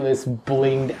ridiculous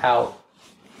blinged out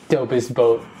dopest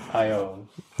boat I own.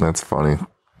 That's funny.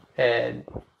 And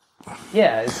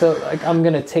yeah, so like I'm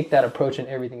gonna take that approach in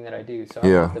everything that I do. So I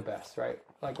want the best, right?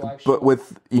 Like live show. But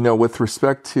with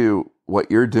respect to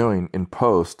what you're doing in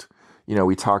post, you know,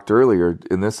 we talked earlier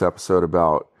in this episode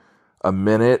about a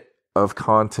minute of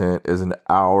content is an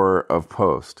hour of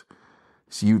post.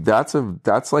 So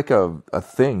that's like a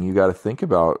thing you got to think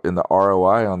about in the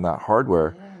ROI on that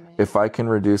hardware. Yeah, if I can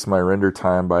reduce my render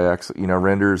time by X,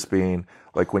 renders being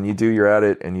like when you do your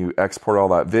edit and you export all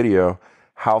that video,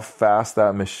 how fast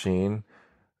that machine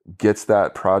gets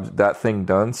that thing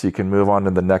done so you can move on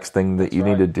to the next thing that you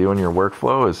need to do in your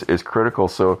workflow is critical.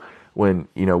 So when,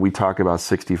 we talk about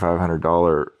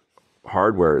 $6,500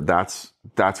 hardware, that's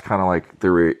kind of like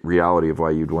the reality of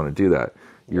why you'd want to do that.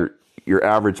 Your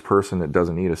average person that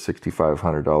doesn't need a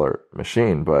 $6,500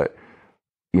 machine, but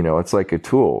it's like a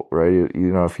tool, right?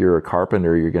 If you're a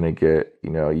carpenter, you're going to get,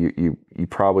 you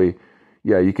probably,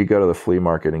 you could go to the flea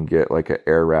market and get like an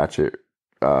air ratchet,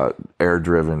 air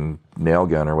driven nail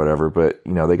gun or whatever, but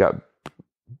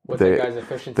they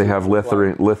have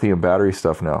lithium battery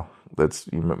stuff now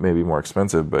that's maybe more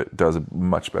expensive, but does a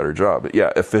much better job. But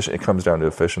efficient. It comes down to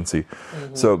efficiency.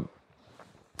 Mm-hmm. So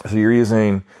you're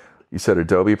using, you said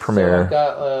Adobe Premiere.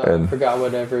 So I forgot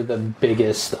whatever the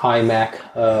biggest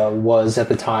iMac was at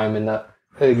the time, and that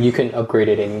you couldn't upgrade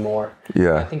it anymore.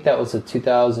 Yeah. I think that was a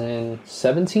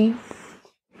 2017.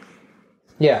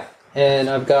 Yeah. And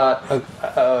I've got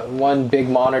one big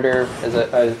monitor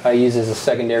I use as a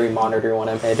secondary monitor when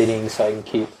I'm editing, so I can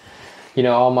keep,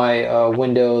 all my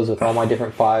windows with all my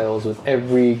different files with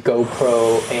every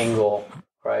GoPro angle,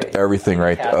 right? Everything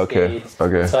right there. Okay.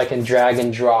 So I can drag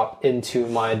and drop into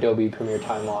my Adobe Premiere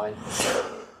timeline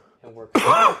and work.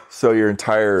 So your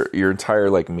entire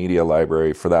like media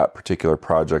library for that particular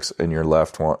project's in your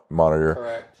left monitor.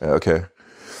 Correct. Okay.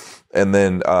 And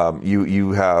then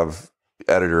you have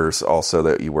editors also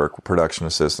that you work with, production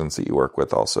assistants that you work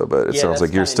with also, but it sounds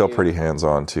like you're still pretty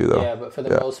hands-on too, though. Yeah, but for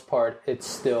the most part, it's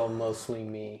still mostly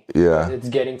me. Yeah. It's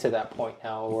getting to that point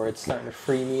now where it's starting to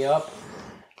free me up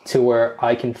to where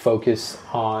I can focus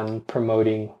on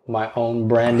promoting my own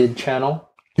branded channel.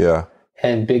 Yeah.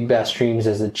 And Big Bass Streams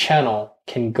as a channel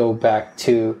can go back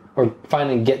to, or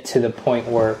finally get to the point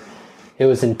where it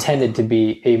was intended to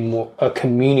be a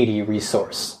community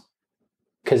resource.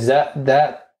 Because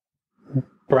that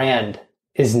brand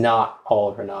is not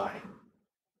Oliver Ngy.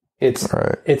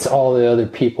 It's all the other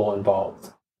people involved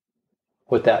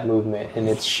with that movement, and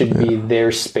it should be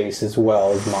their space as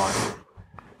well as mine.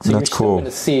 So you're still going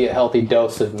to see a healthy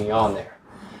dose of me on there.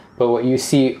 But what you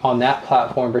see on that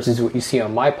platform versus what you see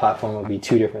on my platform will be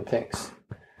two different things.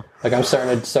 Like I'm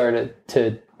starting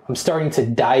to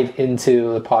dive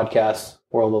into the podcast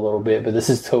world a little bit, but this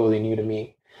is totally new to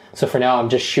me. So for now, I'm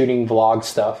just shooting vlog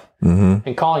stuff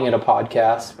and calling it a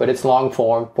podcast, but it's long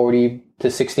form, 40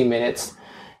 to 60 minutes,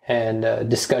 and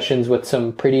discussions with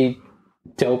some pretty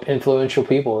dope, influential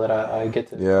people that I get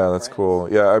to. Yeah, that's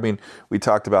cool. Yeah, I mean, we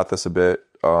talked about this a bit,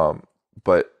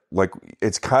 but like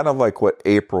it's kind of like what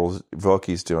April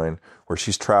Vokey's doing, where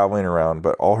she's traveling around,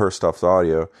 but all her stuff's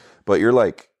audio. But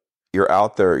you're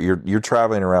out there, you're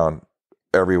traveling around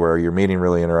everywhere. You're meeting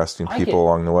really interesting people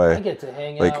along the way. I get to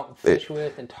hang out and fish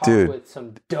with and talk with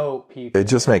some dope people. It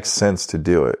just makes sense to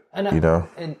do it,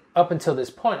 And up until this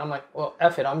point, I'm like, well,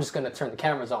 F it, I'm just going to turn the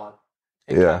cameras on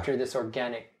and capture this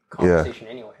organic conversation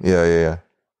anyway. Yeah.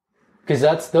 Because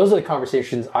those are the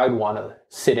conversations I'd want to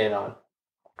sit in on.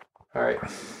 All right.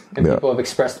 And people have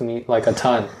expressed to me like a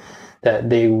ton that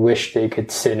they wish they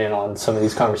could sit in on some of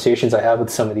these conversations I have with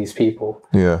some of these people.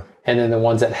 Yeah. And then the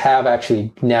ones that have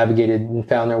actually navigated and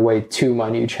found their way to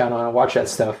my new channel and watch that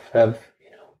stuff have,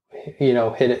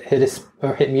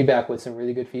 hit me back with some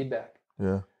really good feedback.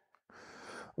 Yeah.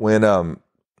 When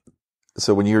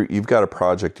when you've got a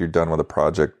project, you're done with a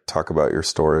project, talk about your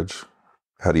storage.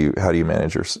 How do you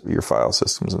manage your file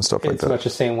systems and stuff like that? It's much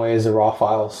the same way as the raw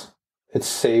files. It's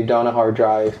saved on a hard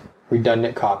drive,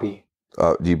 redundant copy.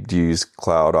 Do you use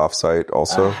cloud offsite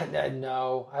also?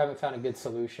 No, I haven't found a good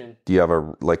solution. Do you have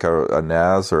a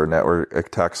NAS or a network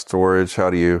attached storage? How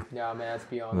do you? No, man, it's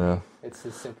beyond me. It's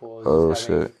as simple as. Oh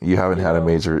shit! You haven't had a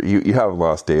major. You haven't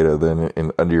lost data then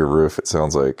under your roof. It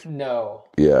sounds like. No.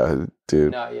 Yeah,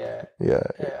 dude. Not yet. Yeah.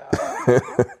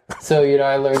 So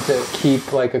I learned to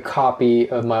keep like a copy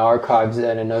of my archives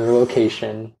at another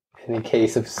location in the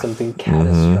case of something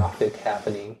catastrophic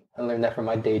happening. I learned that from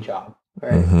my day job,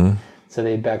 right? Mm-hmm. So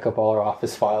they back up all our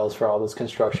office files for all those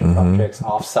construction projects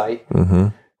off-site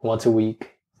once a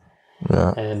week.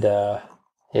 Yeah. And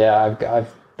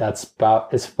I've that's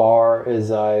about as far as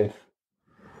I've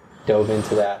dove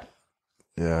into that.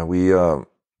 Yeah,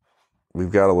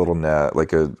 we've got a little NAT,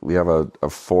 we have a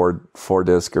four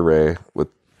disc array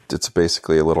it's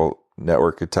basically a little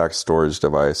network attached storage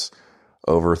device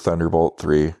over Thunderbolt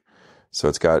 3. So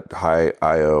it's got high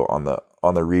IO on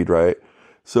the read write.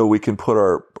 So we can put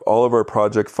all of our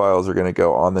project files are going to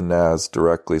go on the NAS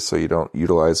directly, so you don't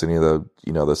utilize any of the,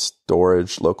 the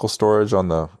storage, local storage on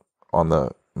the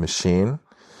machine.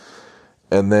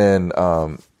 And then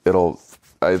I'm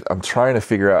trying to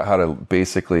figure out how to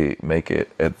basically make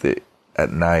it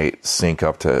at night sync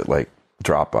up to like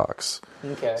Dropbox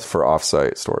for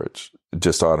offsite storage,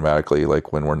 just automatically,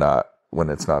 like when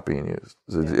it's not being used.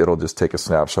 It'll just take a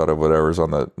snapshot of whatever's on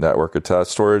the network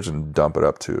attached storage and dump it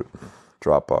up to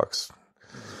Dropbox.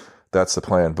 That's the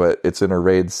plan, but it's in a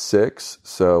RAID 6.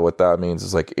 So what that means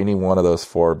is like any one of those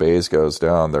 4 bays goes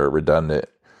down, they're redundant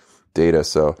data.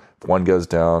 So if one goes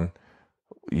down,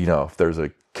 if there's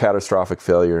a catastrophic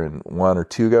failure and 1 or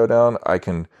 2 go down, I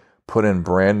can put in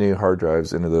brand new hard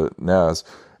drives into the NAS,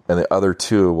 and the other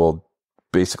 2 will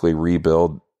basically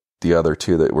rebuild the other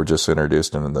 2 that were just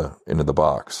introduced into the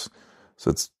box.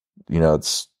 So it's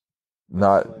it's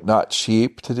not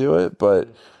cheap to do it, but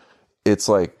it's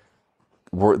like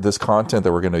this content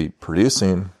that we're going to be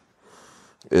producing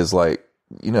is like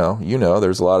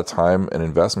there's a lot of time and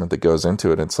investment that goes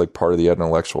into it. It's like part of the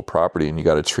intellectual property, and you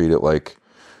got to treat it like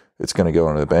it's going to go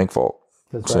into the bank vault.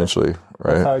 That's essentially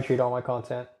right. That's how I treat all my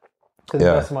content, to the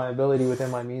best of my ability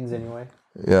within my means, anyway.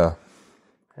 Yeah.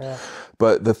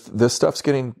 But this stuff's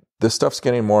getting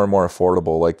more and more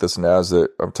affordable. Like this NAS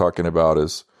that I'm talking about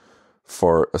is,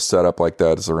 for a setup like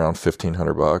that, is around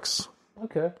 $1,500.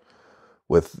 Okay.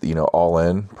 With all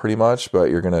in pretty much, but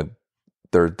you're gonna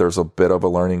there's a bit of a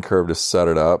learning curve to set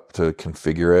it up, to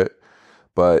configure it.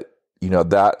 But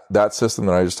that system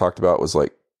that I just talked about was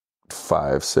like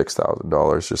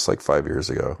 $5,000-$6,000 just like 5 years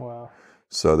ago. Wow.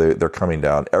 So they're coming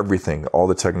down. Everything, all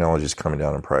the technology is coming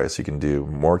down in price. You can do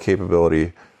more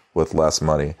capability with less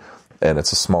money, and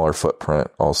it's a smaller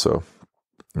footprint also.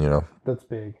 That's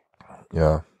big.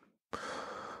 Yeah.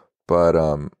 But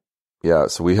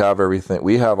so we have everything.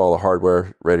 We have all the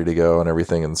hardware ready to go and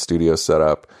everything in the studio set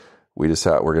up. We're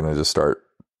going to just start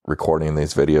recording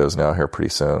these videos now here pretty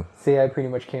soon. See, I pretty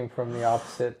much came from the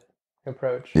opposite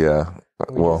approach. Yeah.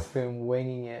 We've just been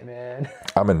winging it, man.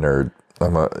 I'm a nerd.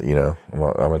 I'm a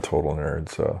total nerd.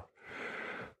 So,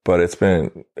 but it's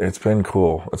been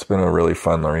cool. It's been a really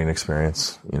fun learning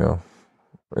experience,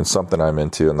 and something I'm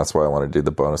into. And that's why I want to do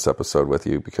the bonus episode with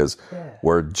you, because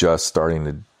we're just starting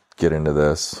to get into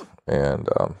this. And,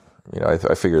 I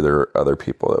figure there are other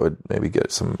people that would maybe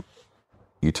get some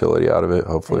utility out of it,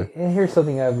 hopefully. And here's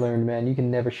something I've learned, man. You can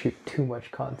never shoot too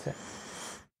much content.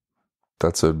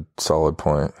 That's a solid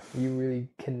point. You really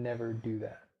can never do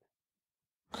that.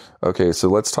 Okay, so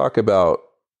let's talk about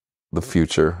the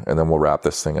future, and then we'll wrap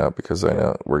this thing up, because I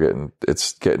know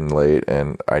it's getting late,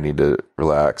 and I need to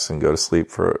relax and go to sleep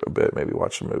for a bit, maybe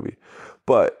watch a movie.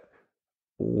 But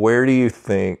where do you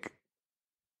think,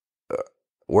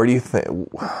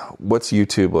 what's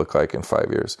YouTube look like in 5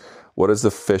 years? What does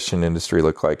the fishing industry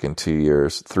look like in 2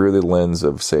 years through the lens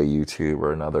of, say, YouTube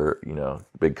or another,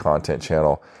 big content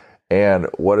channel? And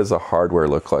what does the hardware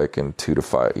look like in 3 to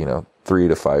 5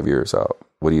 years out?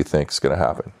 What do you think is going to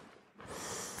happen?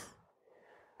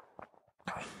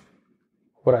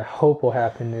 What I hope will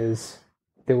happen is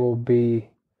there will be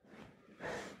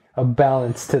a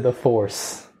balance to the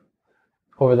force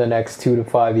over the next 2 to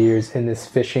 5 years in this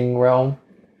fishing realm,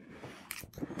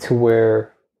 to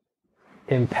where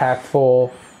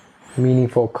impactful,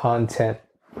 meaningful content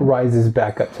rises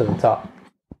back up to the top.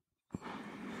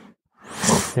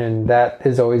 And that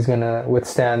is always going to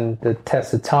withstand the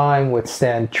test of time,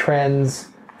 withstand trends,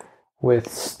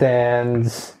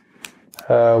 withstand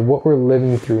what we're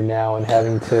living through now, and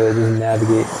having to just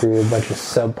navigate through a bunch of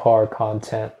subpar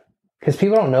content. Because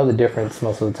people don't know the difference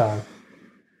most of the time.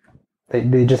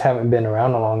 They just haven't been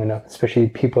around long enough, especially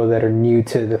people that are new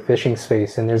to the fishing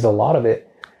space. And there's a lot of it.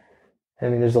 I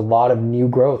mean, there's a lot of new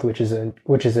growth, which is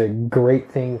a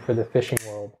great thing for the fishing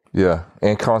world. Yeah,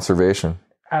 and conservation.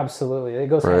 Absolutely. It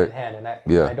goes hand in hand, and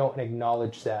I don't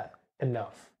acknowledge that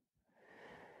enough.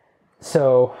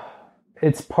 So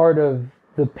it's part of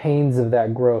the pains of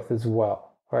that growth as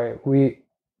well, right?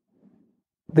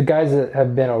 The guys that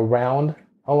have been around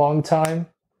a long time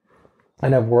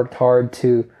and have worked hard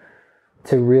to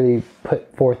really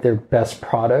put forth their best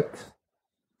product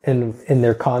in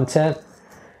their content,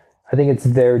 I think it's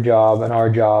their job and our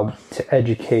job to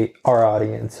educate our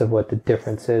audience of what the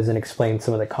difference is and explain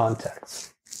some of the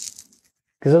context.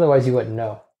 Because otherwise you wouldn't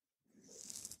know.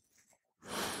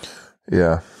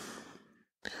 Yeah.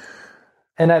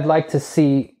 And I'd like to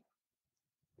see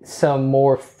some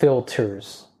more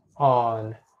filters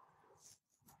on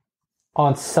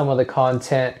some of the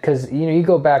content. Because, you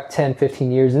go back 10,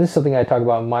 15 years, and this is something I talk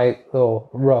about in my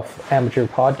little rough amateur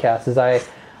podcast, is I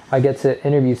I get to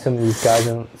interview some of these guys,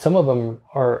 and some of them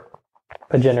are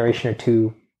a generation or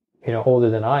two, older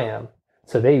than I am.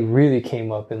 So they really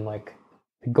came up in like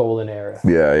the golden era.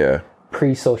 Yeah.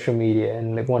 Pre-social media.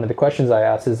 And like, one of the questions I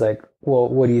asked is like, well,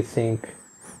 what do you think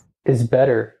is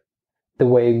better? The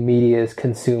way media is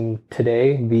consumed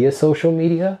today via social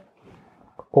media,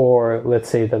 or let's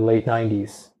say the late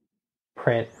 90s,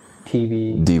 print,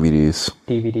 TV,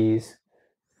 DVDs.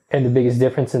 And the biggest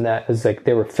difference in that is like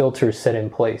there were filters set in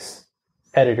place,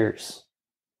 editors.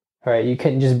 All right, you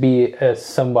couldn't just be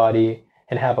somebody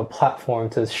and have a platform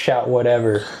to shout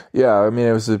whatever. Yeah, I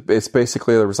mean, it's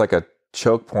basically there was like a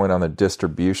choke point on the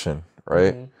distribution,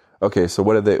 right? Mm-hmm. Okay, so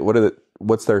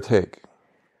what's their take?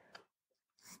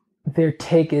 Their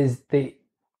take is they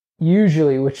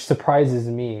usually, which surprises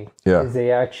me, is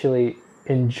they actually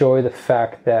enjoy the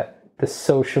fact that the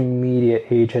social media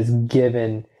age has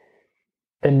given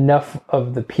enough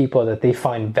of the people that they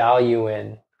find value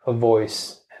in a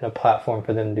voice and a platform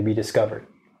for them to be discovered.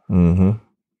 Mm-hmm.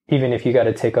 Even if you got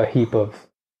to take a heap of,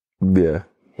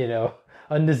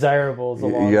 undesirables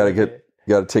along. You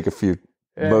got to take a few,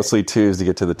 mostly 2s to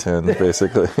get to the 10s,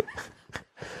 basically.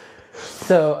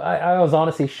 So I was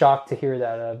honestly shocked to hear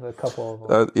that of a couple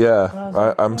of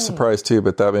them. I'm surprised too,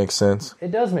 but that makes sense.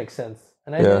 It does make sense.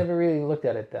 And I never really looked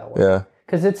at it that way. Yeah.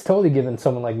 Because it's totally given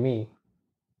someone like me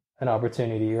an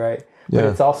opportunity, right? But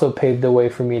it's also paved the way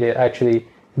for me to actually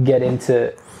get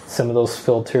into some of those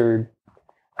filtered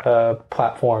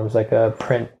platforms, like a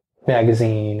print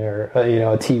magazine or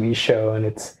a TV show, and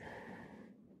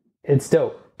it's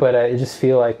dope. But I just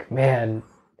feel like, man,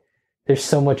 there's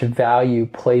so much value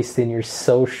placed in your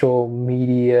social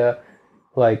media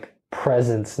like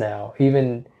presence now.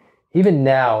 Even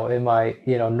now in my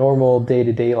normal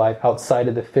day-to-day life outside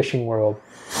of the fishing world,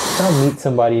 I'll meet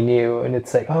somebody new and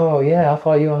it's like, oh yeah, I'll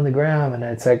follow you on the gram, and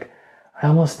it's like I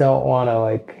almost don't want to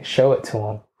like show it to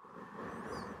them,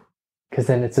 because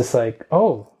then it's just like,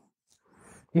 oh,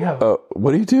 you have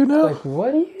what do you do now? Like,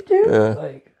 what do you do? Yeah.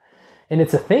 Like, and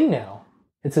it's a thing now.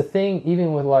 It's a thing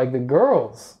even with like the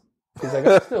girls. He's like,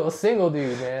 I'm still a single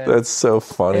dude, man. That's so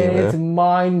funny, and man. It's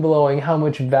mind-blowing how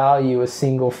much value a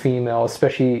single female,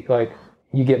 especially like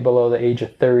you get below the age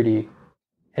of 30,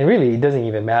 and really it doesn't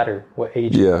even matter what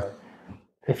age you are.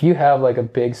 If you have like a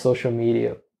big social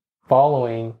media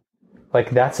following,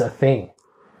 like that's a thing.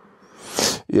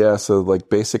 Yeah, so like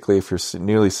basically if you're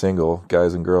newly single,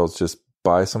 guys and girls, just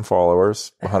buy some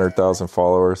followers, 100,000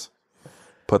 followers.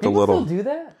 Put People the little... still do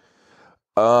that?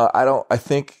 I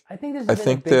think there's been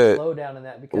a big slowdown in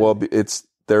that, because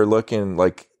they're looking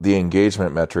like the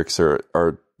engagement metrics are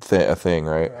a thing,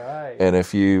 right? And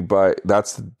if you buy,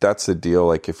 that's the deal.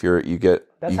 Like if you get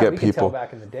people could tell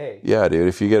back in the day. Yeah, dude.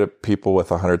 If you get people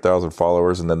with 100,000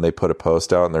 followers and then they put a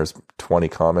post out and there's 20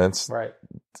 comments, right?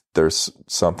 There's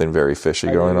something very fishy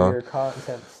going on. Your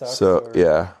content sucks. So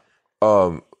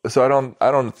so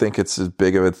I don't think it's as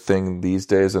big of a thing these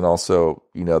days. And also,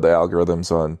 the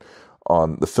algorithms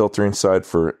on the filtering side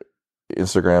for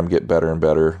Instagram get better and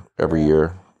better every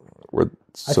year. I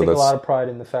take a lot of pride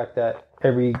in the fact that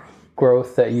every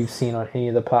growth that you've seen on any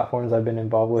of the platforms I've been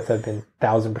involved with have been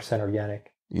 1,000%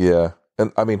 organic. Yeah.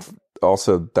 And I mean,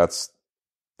 also that's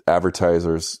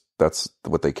advertisers, that's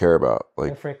what they care about.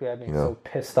 Like, and frankly, I've been so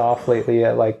pissed off lately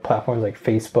at like platforms like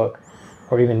Facebook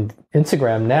or even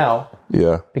Instagram now.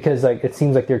 Yeah. Because like it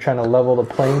seems like they're trying to level the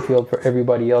playing field for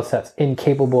everybody else that's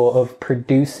incapable of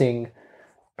producing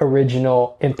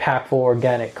original, impactful,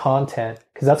 organic content.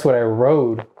 Because that's what I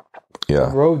rode. Yeah.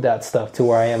 I rode that stuff to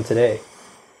where I am today.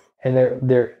 And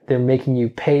they're making you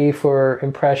pay for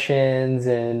impressions,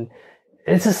 and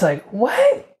it's just like,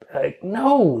 what? Like,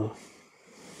 no.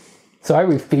 So I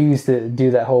refuse to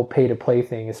do that whole pay to play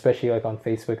thing, especially like on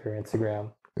Facebook or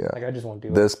Instagram. Yeah. Like I just won't do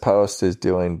it. This post is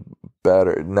doing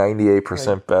better,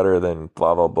 98% better than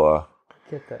blah blah blah.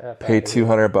 Get the F Pay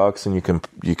 $200 and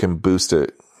you can boost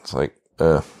it. It's like,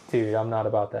 dude, I'm not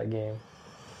about that game.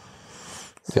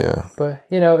 So, yeah. But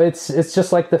it's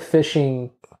just like the fishing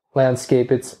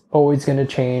landscape. It's always going to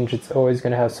change. It's always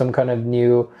going to have some kind of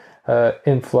new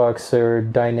influx or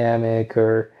dynamic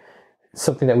or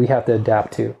something that we have to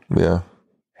adapt to. Yeah.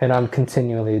 And I'm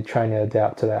continually trying to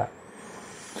adapt to that.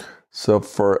 So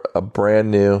for a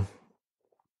brand new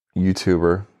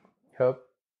YouTuber, yep,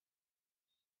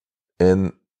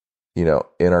 in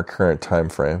our current time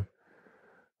frame,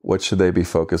 what should they be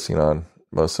focusing on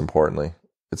most importantly?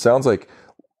 It sounds like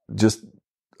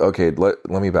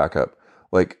let me back up.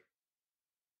 Like,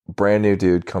 brand new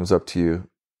dude comes up to you,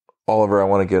 Oliver, I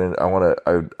want to get in.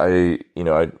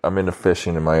 I'm into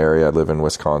fishing in my area. I live in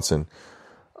Wisconsin.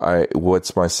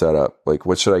 what's my setup? Like,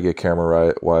 what should I get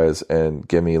camera wise? And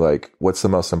give me like, what's the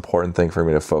most important thing for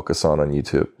me to focus on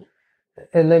YouTube?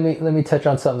 And let me touch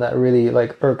on something that really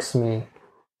like irks me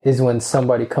is when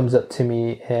somebody comes up to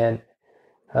me and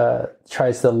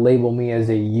tries to label me as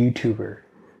a YouTuber.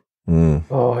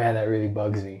 Oh man, that really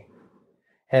bugs me.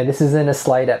 And this isn't a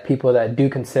slight at people that do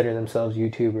consider themselves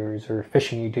YouTubers or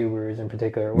fishing YouTubers in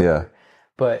particular. Yeah.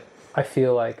 But I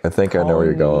feel like I think I know where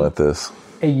you're going with this.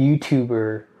 A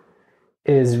YouTuber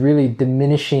is really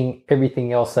diminishing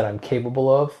everything else that I'm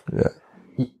capable of.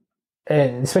 Yeah.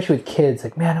 And especially with kids,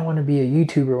 like, man, I want to be a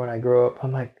YouTuber when I grow up.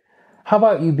 I'm like, how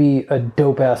about you be a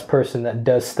dope ass person that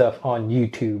does stuff on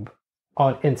YouTube,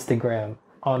 on Instagram,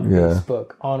 on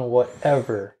Facebook, on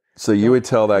whatever. So you would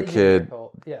tell that kid,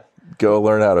 go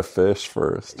learn how to fish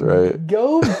first, right?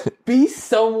 Go be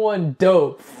someone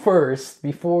dope first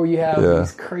before you have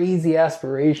these crazy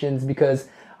aspirations, because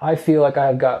I feel like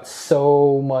I've got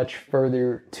so much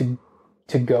further to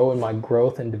go in my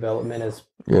growth and development as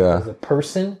a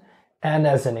person and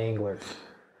as an angler.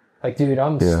 Like, dude,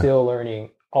 I'm still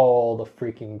learning all the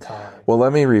freaking time. Well,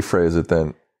 let me rephrase it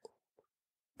then.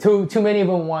 Too many of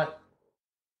them want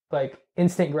like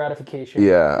instant gratification.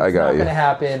 Yeah, I got you. It's not going to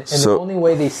happen. And the only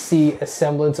way they see a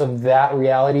semblance of that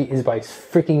reality is by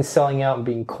freaking selling out and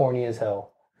being corny as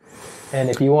hell. And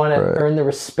if you want to earn the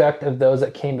respect of those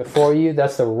that came before you,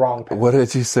 that's the wrong path. What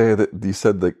did you say? That you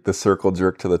said the circle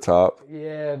jerk to the top?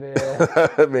 Yeah, man.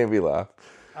 That made me laugh.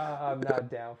 I'm not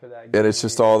down for that. And it's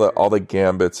just all the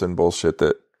gambits and bullshit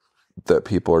that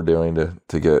people are doing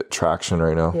to get traction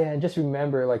right now. Yeah, and just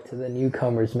remember, like, to the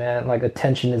newcomers, man, like,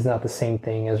 attention is not the same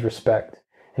thing as respect.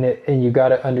 And you got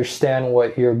to understand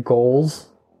what your goals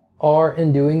are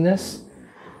in doing this.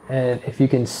 And if you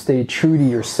can stay true to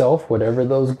yourself, whatever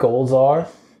those goals are,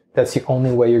 that's the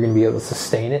only way you're going to be able to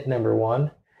sustain it, number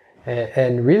one.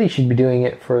 And really should be doing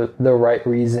it for the right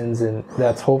reasons. And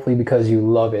that's hopefully because you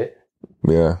love it.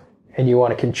 Yeah. And you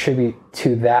want to contribute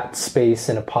to that space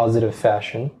in a positive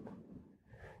fashion.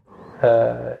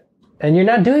 And you're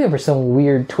not doing it for some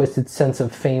weird, twisted sense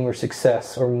of fame or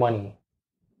success or money.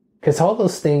 Because all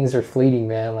those things are fleeting,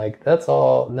 man. Like, that's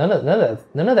all, none of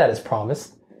that is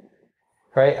promised.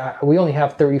 Right? We only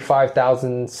have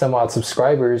 35,000 some odd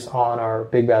subscribers on our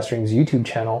Big Bass Rings YouTube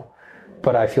channel,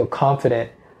 but I feel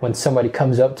confident when somebody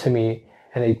comes up to me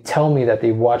and they tell me that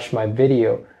they've watched my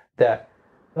video, that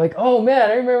like, oh man,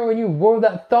 I remember when you wore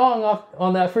that thong off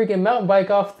on that freaking mountain bike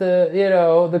off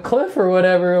the cliff or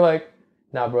whatever. Like,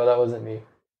 nah, bro, that wasn't me.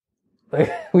 Like,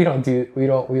 we don't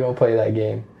play that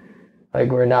game.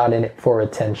 Like, we're not in it for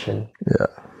attention. Yeah.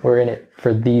 We're in it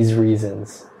for these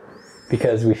reasons.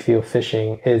 Because we feel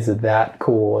fishing is that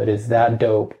cool, it is that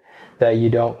dope, that you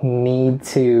don't need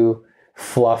to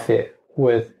fluff it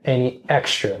with any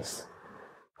extras.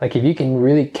 Like, if you can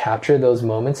really capture those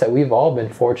moments that we've all been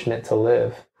fortunate to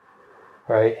live,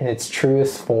 right, in its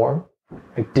truest form,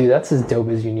 like, dude, that's as dope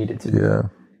as you need it to be. Yeah.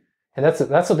 And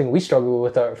that's something we struggled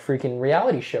with our freaking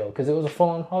reality show, because it was a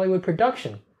full-on Hollywood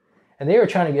production. And they were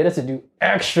trying to get us to do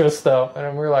extra stuff,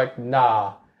 and we're like,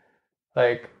 nah.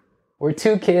 Like, we're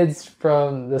two kids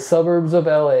from the suburbs of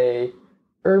LA,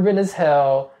 urban as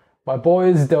hell. My boy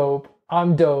is dope.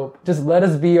 I'm dope. Just let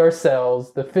us be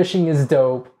ourselves. The fishing is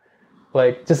dope.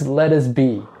 Like, just let us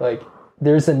be. Like,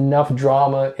 there's enough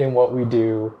drama in what we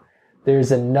do.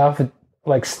 There's enough,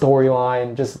 like,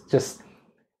 storyline. Just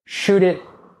shoot it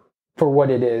for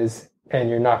what it is, and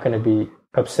you're not going to be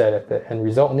upset at the end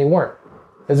result. And they weren't.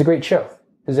 It was a great show.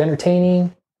 It was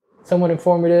entertaining, somewhat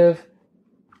informative,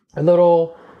 a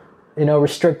little,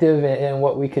 restrictive in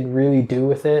what we could really do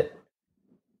with it.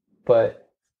 But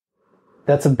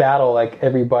that's a battle like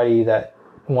everybody that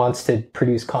wants to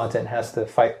produce content has to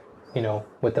fight,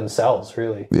 with themselves,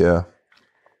 really. Yeah.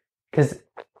 Because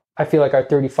I feel like our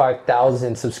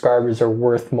 35,000 subscribers are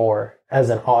worth more as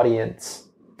an audience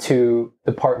to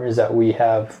the partners that we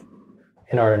have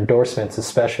in our endorsements,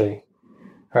 especially.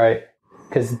 All right.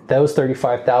 Because those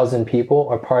 35,000 people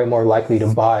are probably more likely to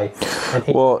buy an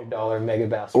 $800 mega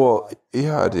bass. Well,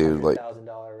 yeah, dude. Like,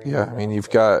 yeah, I mean, you've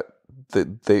got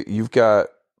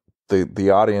the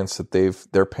audience that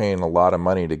they're paying a lot of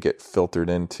money to get filtered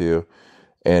into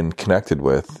and connected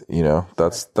with.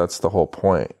 That's the whole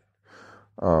point.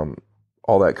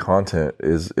 All that content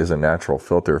is a natural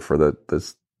filter for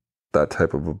that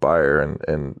type of a buyer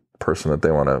and person that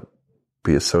they want to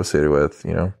be associated with.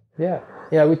 Yeah.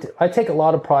 Yeah, I take a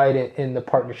lot of pride in the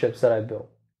partnerships that I built.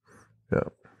 Yeah.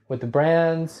 With the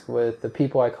brands, with the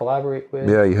people I collaborate with.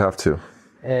 Yeah, you have to.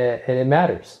 And it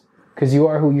matters. Because you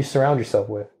are who you surround yourself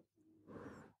with.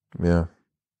 Yeah.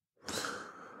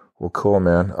 Well, cool,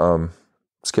 man.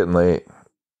 It's getting late.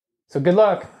 So good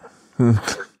luck. Yeah.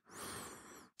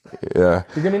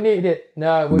 You're going to need it.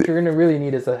 No, what you're going to really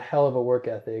need is a hell of a work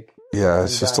ethic. Yeah,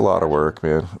 it's just a lot of work,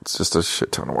 man. It's just a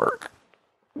shit ton of work.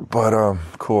 But,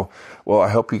 cool. Well, I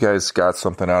hope you guys got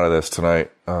something out of this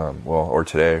tonight. Or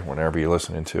today, whenever you're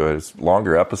listening to it. It's a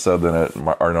longer episode than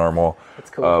our normal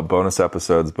bonus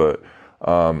episodes, but,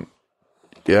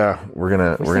 yeah, we're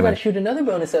gonna shoot another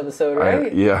bonus episode,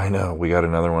 right? I know. We got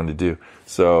another one to do.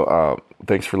 So,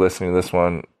 thanks for listening to this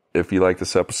one. If you like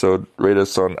this episode, rate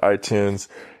us on iTunes,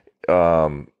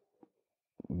 Google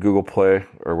Play,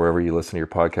 or wherever you listen to your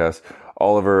podcast.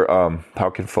 Oliver, how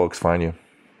can folks find you?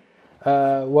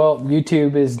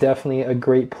 YouTube is definitely a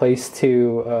great place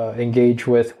to engage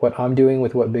with what I'm doing,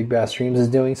 with what Big Bass Dreams is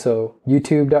doing. So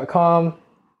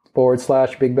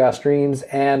youtube.com/Big Bass Dreams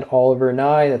and Oliver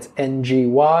Ngy, that's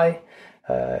Ngy.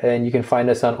 And you can find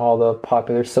us on all the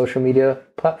popular social media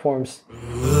platforms.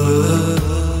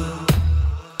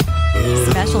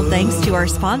 Special thanks to our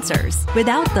sponsors.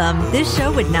 Without them, this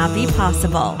show would not be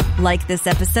possible. Like this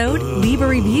episode, leave a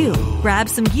review, grab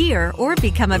some gear, or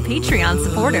become a Patreon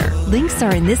supporter. Links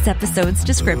are in this episode's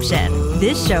description.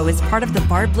 This show is part of the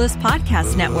Barbless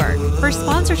Podcast Network. For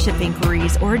sponsorship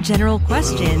inquiries or general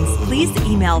questions, please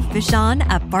email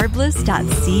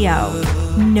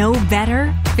fishon@barbless.co. Know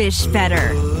better, fish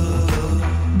better.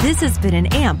 This has been an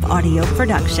AMP audio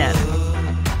production.